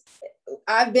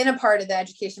 I've been a part of the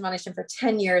Education Foundation for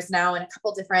 10 years now in a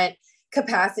couple different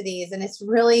capacities. And it's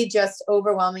really just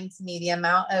overwhelming to me the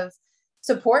amount of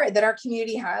support that our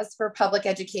community has for public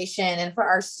education and for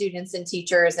our students and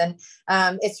teachers. And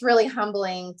it's really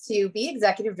humbling to be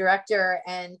executive director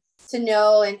and to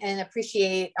know and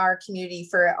appreciate our community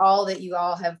for all that you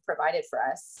all have provided for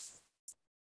us.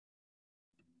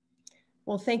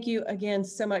 Well, thank you again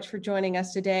so much for joining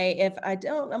us today.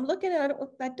 I'm looking at it,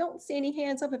 I don't see any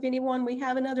hands up. If anyone, we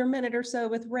have another minute or so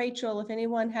with Rachel. If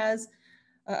anyone has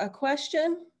a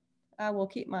question, I will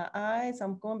keep my eyes.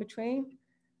 I'm going between.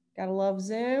 Gotta love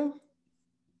Zoom.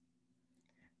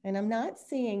 And I'm not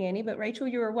seeing any, but Rachel,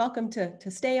 you are welcome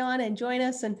to stay on and join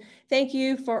us. And thank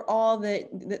you for all that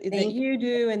you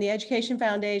do in the Education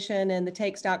Foundation and the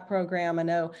Take Stock program. I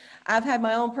know I've had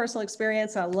my own personal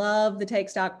experience. I love the Take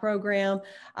Stock program,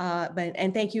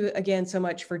 and thank you again so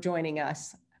much for joining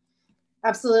us.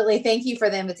 Absolutely. Thank you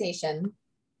for the invitation.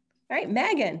 All right,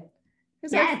 Megan,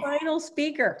 who's our final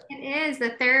speaker? It is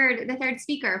the third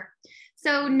speaker.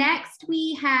 So next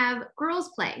we have Girls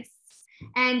Place.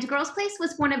 And Girls Place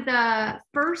was one of the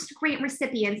first grant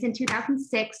recipients in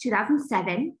 2006,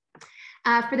 2007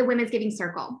 for the Women's Giving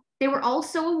Circle. They were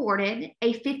also awarded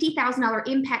a $50,000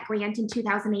 impact grant in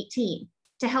 2018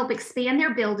 to help expand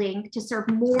their building to serve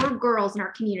more girls in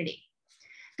our community.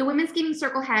 The Women's Giving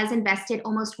Circle has invested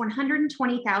almost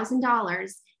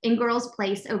 $120,000 in Girls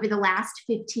Place over the last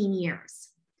 15 years.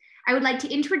 I would like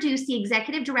to introduce the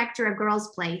Executive Director of Girls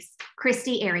Place,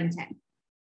 Christy Arrington.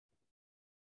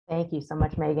 Thank you so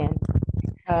much, Megan.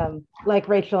 Like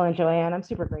Rachel and Joanne, I'm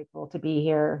super grateful to be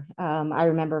here. I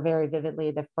remember very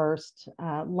vividly the first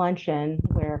luncheon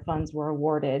where funds were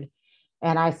awarded.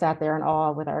 And I sat there in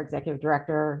awe with our executive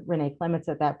director, Renee Clements,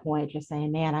 at that point, just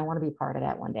saying, man, I want to be part of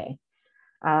that one day.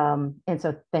 And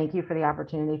so thank you for the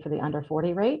opportunity for the under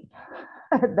 40 rate.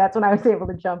 That's when I was able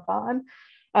to jump on.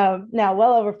 Now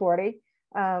well over 40.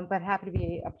 But happy to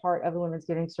be a part of the Women's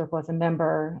Giving Circle as a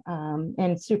member,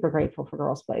 and super grateful for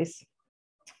Girls Place.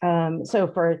 So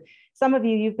for some of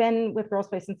you, you've been with Girls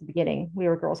Place since the beginning. We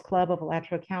were Girls Club of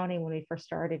Alachua County when we first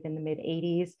started in the mid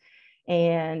 80s.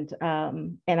 And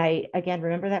I, again,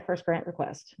 remember that first grant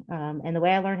request. And the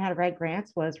way I learned how to write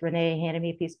grants was Renee handed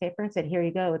me a piece of paper and said, here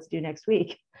you go, it's due next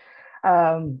week.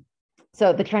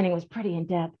 So the training was pretty in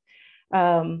depth.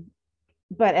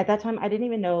 But at that time, I didn't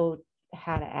even know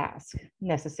how to ask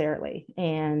necessarily.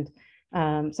 And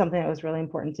something that was really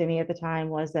important to me at the time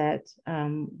was that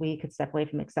we could step away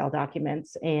from Excel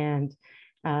documents and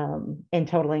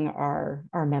totaling our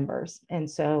members.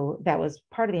 And so that was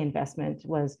part of the investment,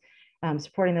 was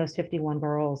supporting those 51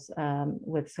 girls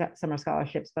with summer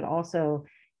scholarships, but also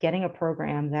getting a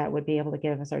program that would be able to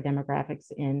give us our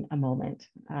demographics in a moment,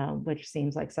 which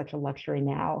seems like such a luxury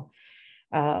now.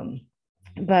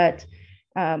 But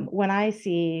when I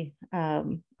see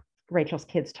Rachel's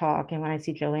kids talk, and when I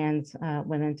see Joanne's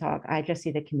women talk, I just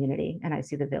see the community and I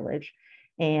see the village.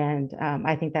 And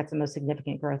I think that's the most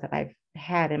significant growth that I've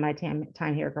had in my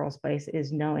time here at Girls Place,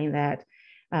 is knowing that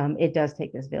it does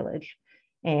take this village.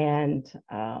 And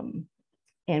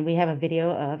we have a video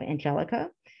of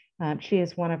Angelica. She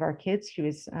is one of our kids. She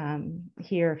was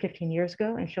here 15 years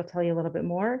ago, and she'll tell you a little bit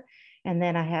more. And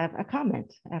then I have a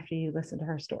comment after you listen to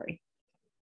her story.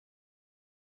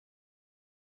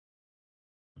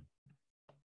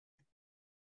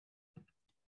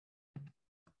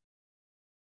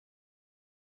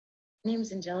 My name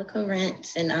is Angelica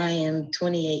Rentz, and I am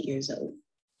 28 years old.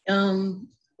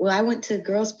 Well, I went to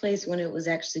Girls Place when it was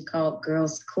actually called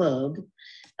Girls Club.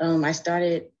 I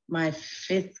started my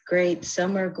 5th grade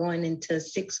summer going into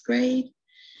 6th grade.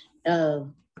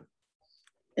 And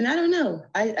I don't know,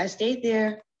 I stayed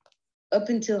there up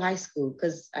until high school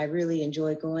because I really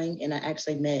enjoyed going, and I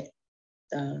actually met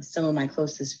some of my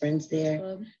closest friends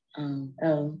there. I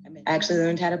actually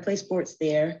learned how to play sports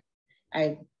there.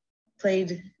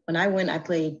 When I went, I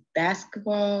played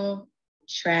basketball,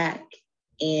 track,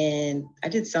 and I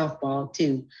did softball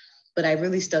too, but I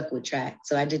really stuck with track.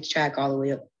 So I did track all the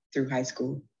way up through high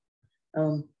school.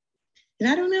 And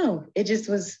I don't know, it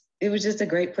was just a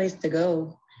great place to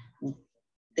go.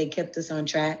 They kept us on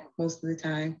track most of the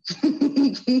time.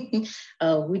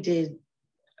 We did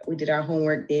our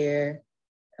homework there.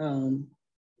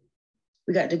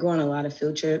 We got to go on a lot of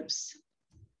field trips.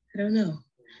 I don't know,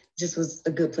 it just was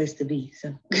a good place to be,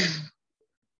 so.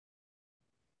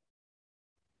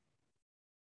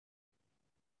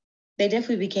 They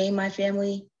definitely became my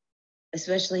family,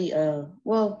 especially,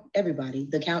 well, everybody,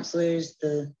 the counselors,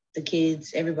 the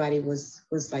kids, everybody was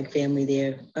like family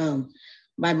there.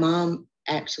 My mom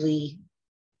passed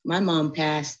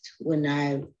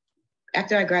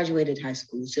after I graduated high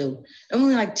school. So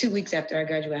only like 2 weeks after I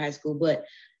graduated high school, but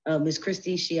Miss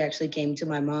Christie, she actually came to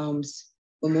my mom's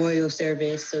memorial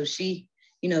service. So she,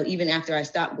 even after I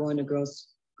stopped going to Girls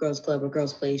Club or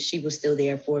Girls Place, she was still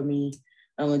there for me.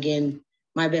 Again,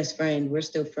 my best friend, we're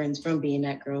still friends from being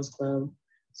at Girls Club.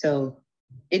 So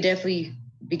it definitely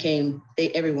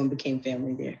everyone became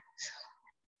family there.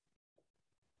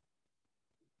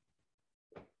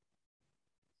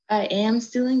 I am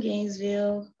still in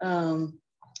Gainesville.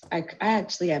 I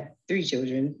actually have 3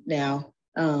 children now.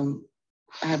 I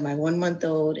have my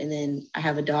 1-month-old, and then I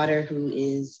have a daughter who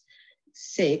is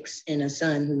 6 and a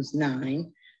son who's 9.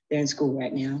 They're in school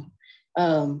right now.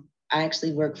 I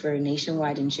actually work for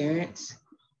Nationwide Insurance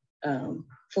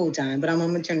full-time, but I'm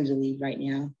on maternity leave right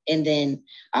now. And then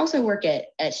I also work at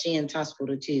Shands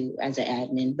Hospital too as an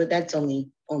admin, but that's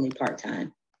only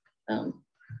part-time.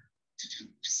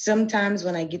 Sometimes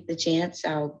when I get the chance,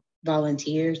 I'll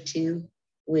volunteer too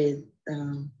with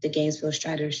the Gainesville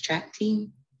Striders track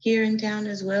team here in town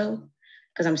as well,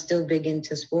 because I'm still big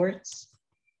into sports.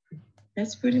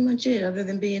 That's pretty much it, other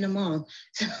than being a mom.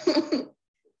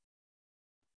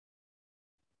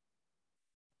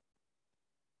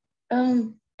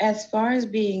 As far as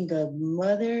being a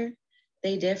mother,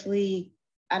 they definitely,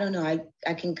 I don't know,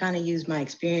 I can kind of use my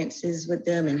experiences with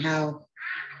them and how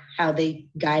they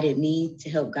guided me to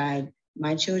help guide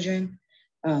my children.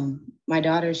 My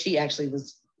daughter, she actually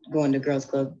was going to Girls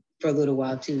Club for a little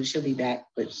while too. She'll be back,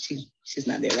 but she's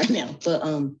not there right now. But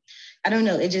I don't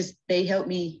know, they helped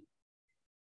me,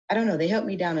 I don't know, they helped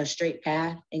me down a straight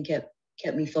path and kept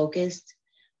me focused,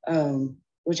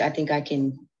 which I think I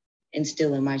can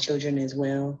instill in my children as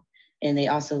well. And they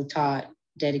also taught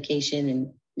dedication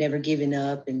and never giving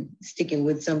up and sticking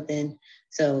with something.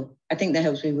 So I think that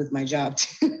helps me with my job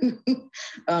too.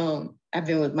 I've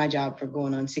been with my job for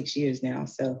going on 6 years now.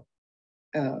 So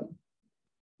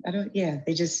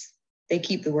they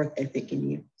keep the work ethic in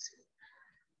you.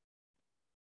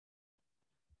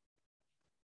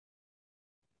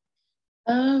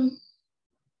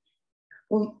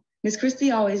 Well, Miss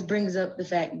Christie always brings up the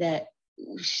fact that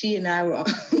she and I were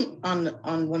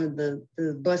on one of the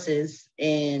buses,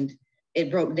 and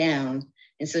it broke down.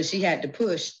 And so she had to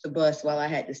push the bus while I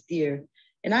had to steer.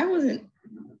 And I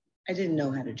didn't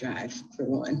know how to drive, for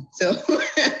one. So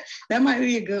that might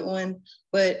be a good one.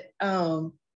 But I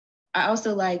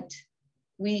also liked,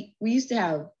 we used to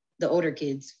have the older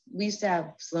kids. We used to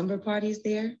have slumber parties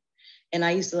there. And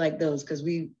I used to like those because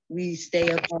we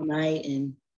stay up all night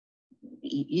and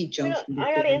eat junk food.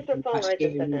 I gotta answer the phone right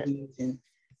this second. And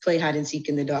play hide and seek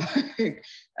in the dark.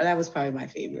 That was probably my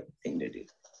favorite thing to do.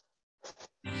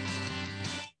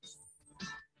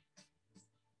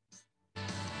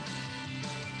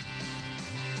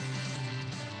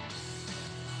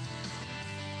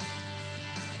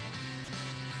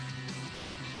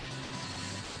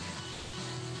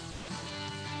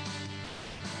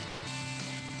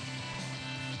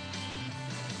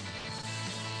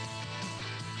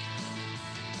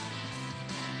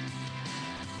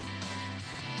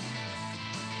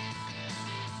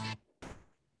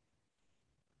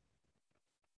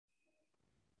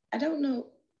 I don't know.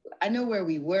 I know where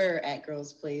we were at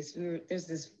Girls Place. There's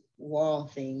this wall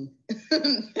thing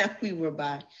that we were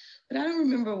by, but I don't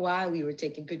remember why we were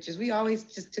taking pictures. We always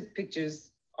just took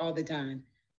pictures all the time.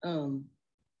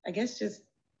 I guess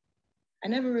I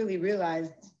never really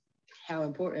realized how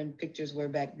important pictures were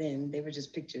back then. They were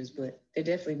just pictures, but they're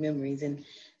definitely memories. And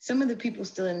some of the people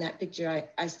still in that picture,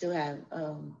 I still have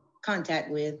contact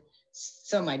with.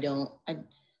 Some I don't. I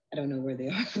don't know where they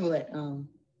are,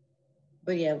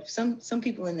 but yeah, some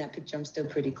people in that picture I'm still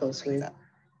pretty close with.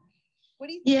 What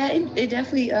do you think? Yeah, it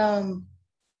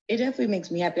definitely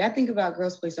makes me happy. I think about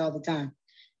Girls Place all the time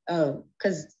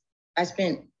because I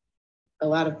spent a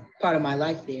part of my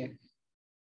life there.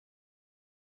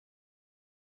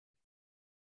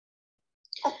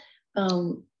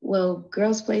 Well,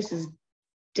 Girls Place is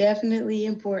definitely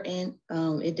important.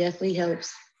 It definitely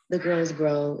helps the girls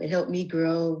grow. It helped me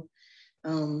grow.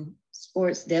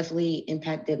 Sports definitely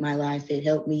impacted my life. It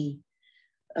helped me.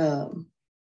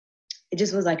 It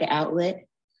just was like an outlet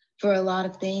for a lot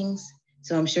of things.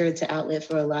 So I'm sure it's an outlet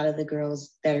for a lot of the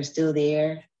girls that are still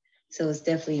there. So it's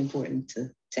definitely important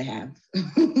to have.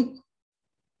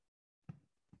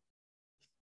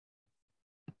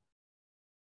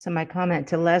 So my comment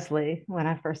to Leslie when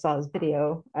I first saw this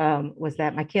video was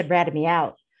that my kid ratted me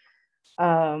out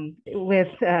with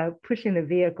pushing the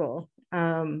vehicle.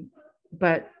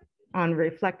 But on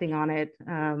reflecting on it,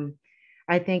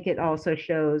 I think it also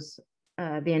shows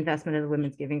the investment of the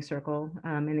Women's Giving Circle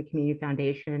and the Community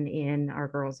Foundation in our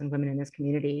girls and women in this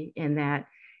community. In that,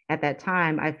 at that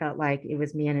time, I felt like it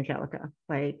was me and Angelica.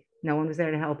 Like no one was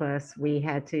there to help us. We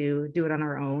had to do it on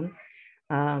our own.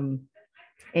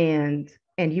 And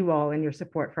you all and your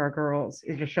support for our girls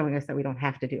is just showing us that we don't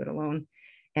have to do it alone.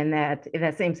 And that if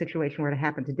that same situation were to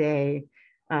happen today,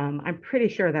 I'm pretty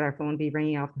sure that our phone would be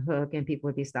ringing off the hook and people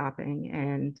would be stopping.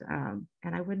 And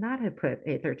I would not have put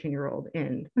a 13-year-old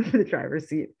in the driver's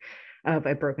seat of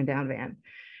a broken down van.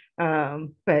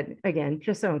 But again,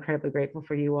 just so incredibly grateful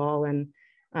for you all. And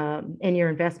your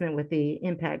investment with the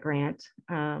Impact Grant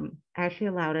actually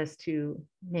allowed us to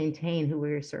maintain who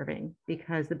we were serving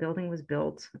because the building was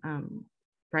built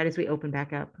right as we opened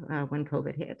back up when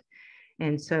COVID hit.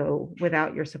 And so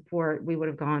without your support, we would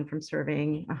have gone from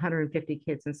serving 150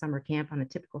 kids in summer camp on a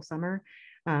typical summer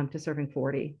to serving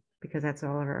 40, because that's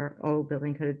all our old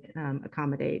building could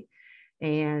accommodate.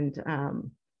 And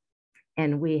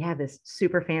we have this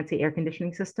super fancy air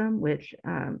conditioning system, which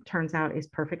turns out is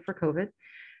perfect for COVID.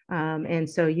 And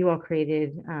so you all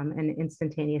created an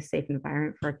instantaneous safe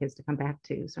environment for our kids to come back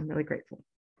to. So I'm really grateful.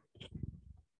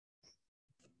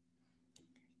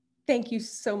 Thank you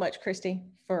so much, Christy,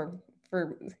 so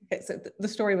the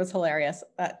story was hilarious.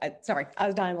 Sorry, I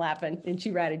was dying laughing and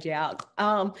she ratted you out.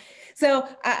 So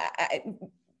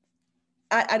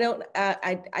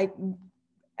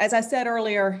as I said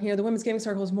earlier, the Women's Giving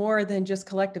Circle is more than just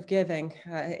collective giving.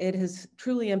 It has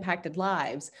truly impacted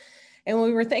lives. And when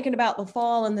we were thinking about the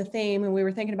fall and the theme, and we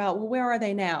were thinking about, well, where are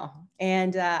they now?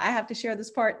 And I have to share this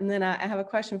part, and then I have a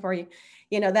question for you.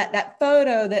 That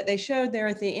photo that they showed there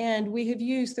at the end, we have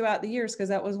used throughout the years because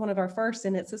that was one of our first,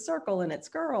 and it's a circle and it's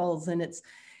girls, and it's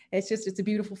a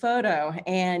beautiful photo.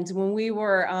 And when we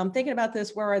were thinking about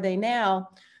this, where are they now?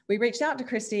 We reached out to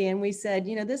Christy and we said,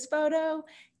 this photo,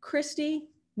 Christy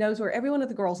knows where every one of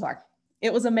the girls are.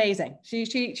 It was amazing. She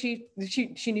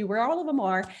knew where all of them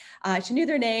are. She knew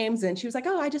their names, and she was like,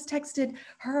 "Oh, I just texted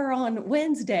her on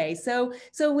Wednesday." So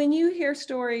when you hear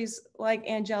stories like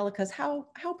Angelica's, how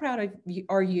proud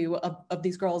are you of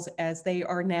these girls as they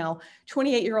are now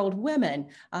 28-year-old women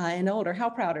and older?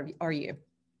 How proud are you?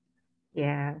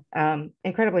 Yeah,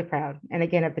 incredibly proud. And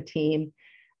again, of the team.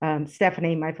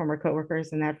 Stephanie, my former coworker,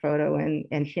 is in that photo,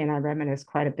 and she and I reminisce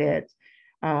quite a bit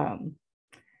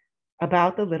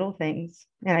about the little things.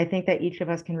 And I think that each of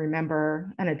us can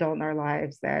remember an adult in our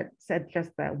lives that said just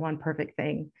that one perfect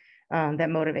thing that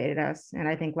motivated us. And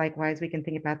I think likewise, we can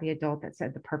think about the adult that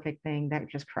said the perfect thing that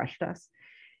just crushed us.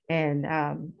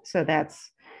 And so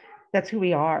that's who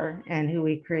we are and who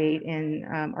we create in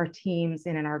our teams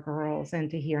and in our girls. And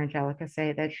to hear Angelica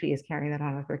say that she is carrying that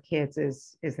on with her kids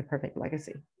is the perfect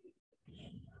legacy.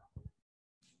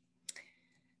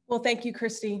 Well, thank you,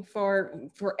 Christy, for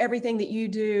everything that you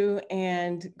do.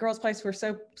 And Girls Place, we're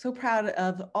so proud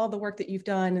of all the work that you've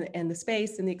done and the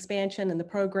space and the expansion and the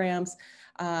programs.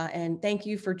 And thank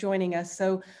you for joining us.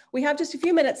 So we have just a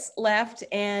few minutes left,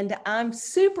 and I'm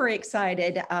super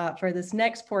excited for this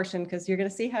next portion because you're going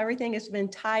to see how everything has been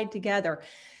tied together.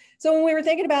 So when we were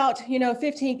thinking about,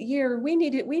 15th year, we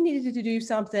needed to do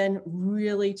something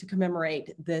really to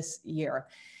commemorate this year.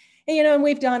 And, and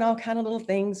we've done all kind of little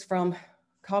things from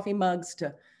coffee mugs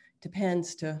to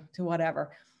pens to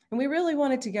whatever. And we really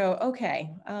wanted to go, okay,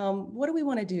 what do we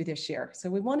want to do this year? So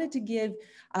we wanted to give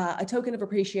a token of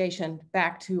appreciation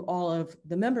back to all of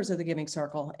the members of the Giving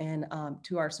Circle and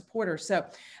to our supporters. So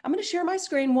I'm going to share my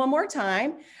screen one more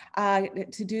time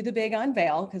to do the big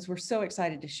unveil because we're so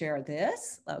excited to share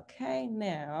this. Okay,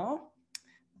 now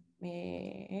let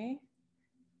me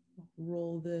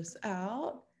roll this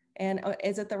out. And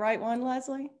is it the right one,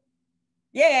 Leslie?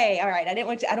 Yay. All right.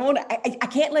 I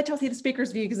can't let y'all see the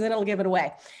speaker's view because then it'll give it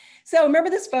away. So remember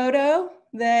this photo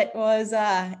that was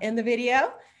in the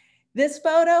video? This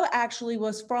photo actually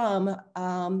was from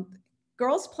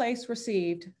Girls Place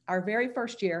received our very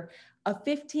first year a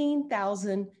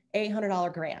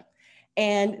 $15,800 grant.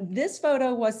 And this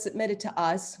photo was submitted to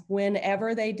us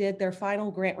whenever they did their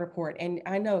final grant report. And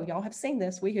I know y'all have seen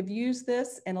this. We have used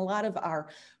this in a lot of our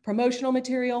promotional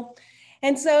material.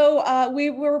 And so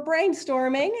we were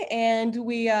brainstorming and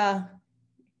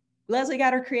Leslie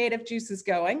got her creative juices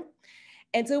going.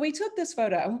 And so we took this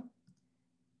photo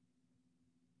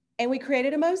and we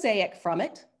created a mosaic from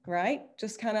it, right?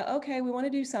 Just kind of, okay, we want to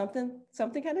do something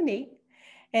kind of neat.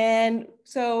 And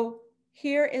so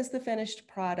here is the finished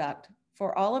product.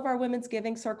 For all of our Women's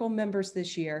Giving Circle members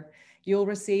this year, you'll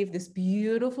receive this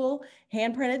beautiful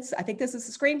hand-printed, I think this is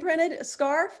a screen-printed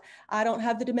scarf. I don't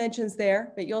have the dimensions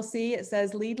there, but you'll see it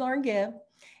says Lead, Learn, Give.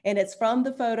 And it's from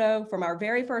the photo from our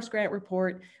very first grant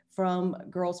report from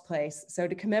Girls Place. So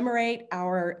to commemorate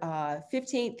our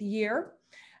 15th year,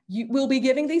 we'll be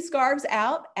giving these scarves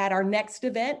out at our next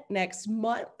event next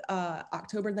month,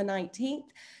 October the 19th.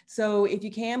 So if you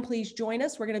can, please join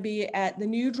us. We're going to be at the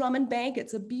new Drummond Bank.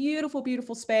 It's a beautiful,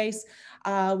 beautiful space.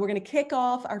 We're going to kick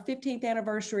off our 15th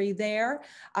anniversary there.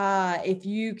 If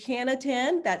you can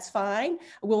attend, that's fine.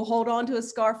 We'll hold on to a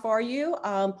scarf for you.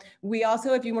 We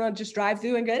also, if you want to just drive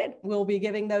through and get it, we'll be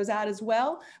giving those out as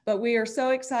well. But we are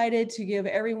so excited to give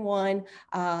everyone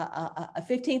a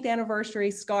 15th anniversary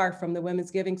scarf from the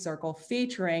Women's Giving Circle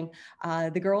featuring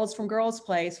the girls from Girls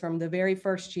Place from the very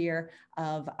first year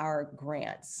of our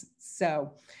grants.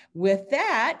 So with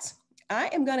that, I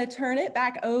am going to turn it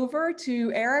back over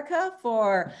to Erica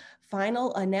for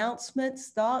final announcements,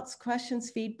 thoughts, questions,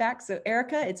 feedback. So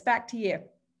Erica, it's back to you.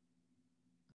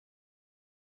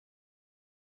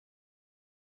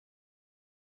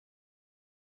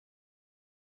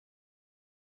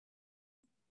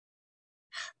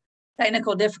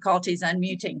 Technical difficulties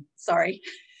unmuting, sorry.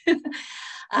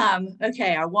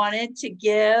 Okay, I wanted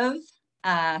to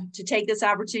take this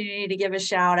opportunity to give a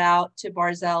shout out to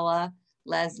Barzella,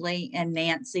 Leslie, and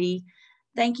Nancy.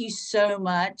 Thank you so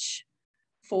much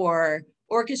for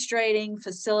orchestrating,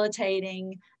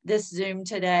 facilitating this Zoom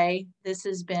today. This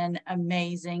has been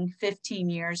amazing. 15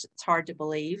 years, it's hard to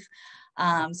believe.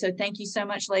 So thank you so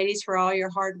much, ladies, for all your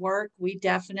hard work. We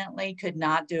definitely could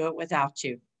not do it without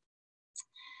you.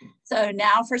 So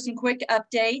now for some quick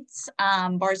updates.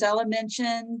 Barzella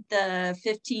mentioned the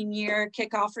 15-year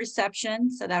kickoff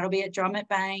reception. So that'll be at Drummond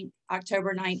Bank,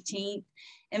 October 19th.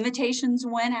 Invitations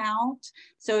went out.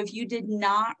 So if you did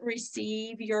not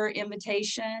receive your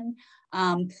invitation,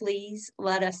 please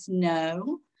let us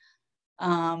know.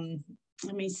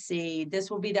 Let me see.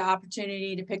 This will be the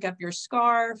opportunity to pick up your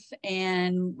scarf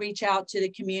and reach out to the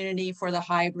community for the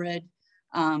hybrid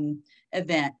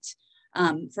event.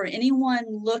 For anyone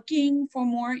looking for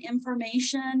more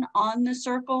information on the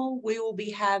circle, we will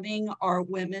be having our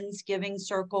Women's Giving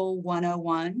Circle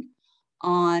 101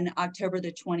 on October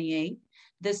the 28th.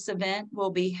 This event will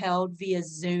be held via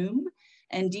Zoom,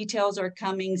 and details are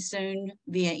coming soon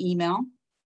via email.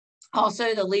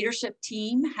 Also, the leadership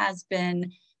team has been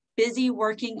busy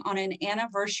working on an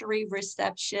anniversary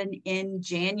reception in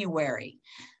January.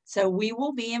 So we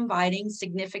will be inviting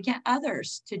significant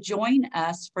others to join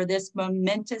us for this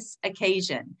momentous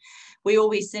occasion. We will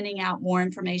be sending out more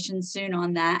information soon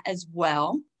on that as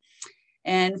well.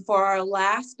 And for our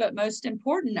last but most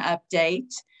important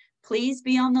update, please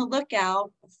be on the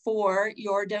lookout for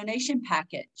your donation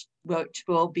package, which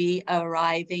will be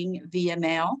arriving via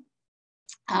mail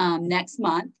next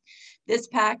month. This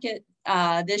packet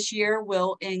this year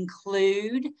will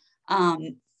include,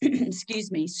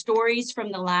 excuse me, stories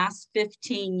from the last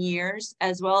 15 years,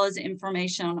 as well as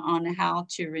information on how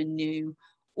to renew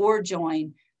or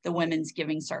join the Women's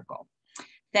Giving Circle.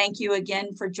 Thank you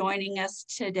again for joining us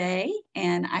today,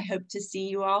 and I hope to see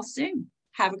you all soon.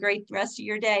 Have a great rest of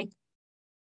your day.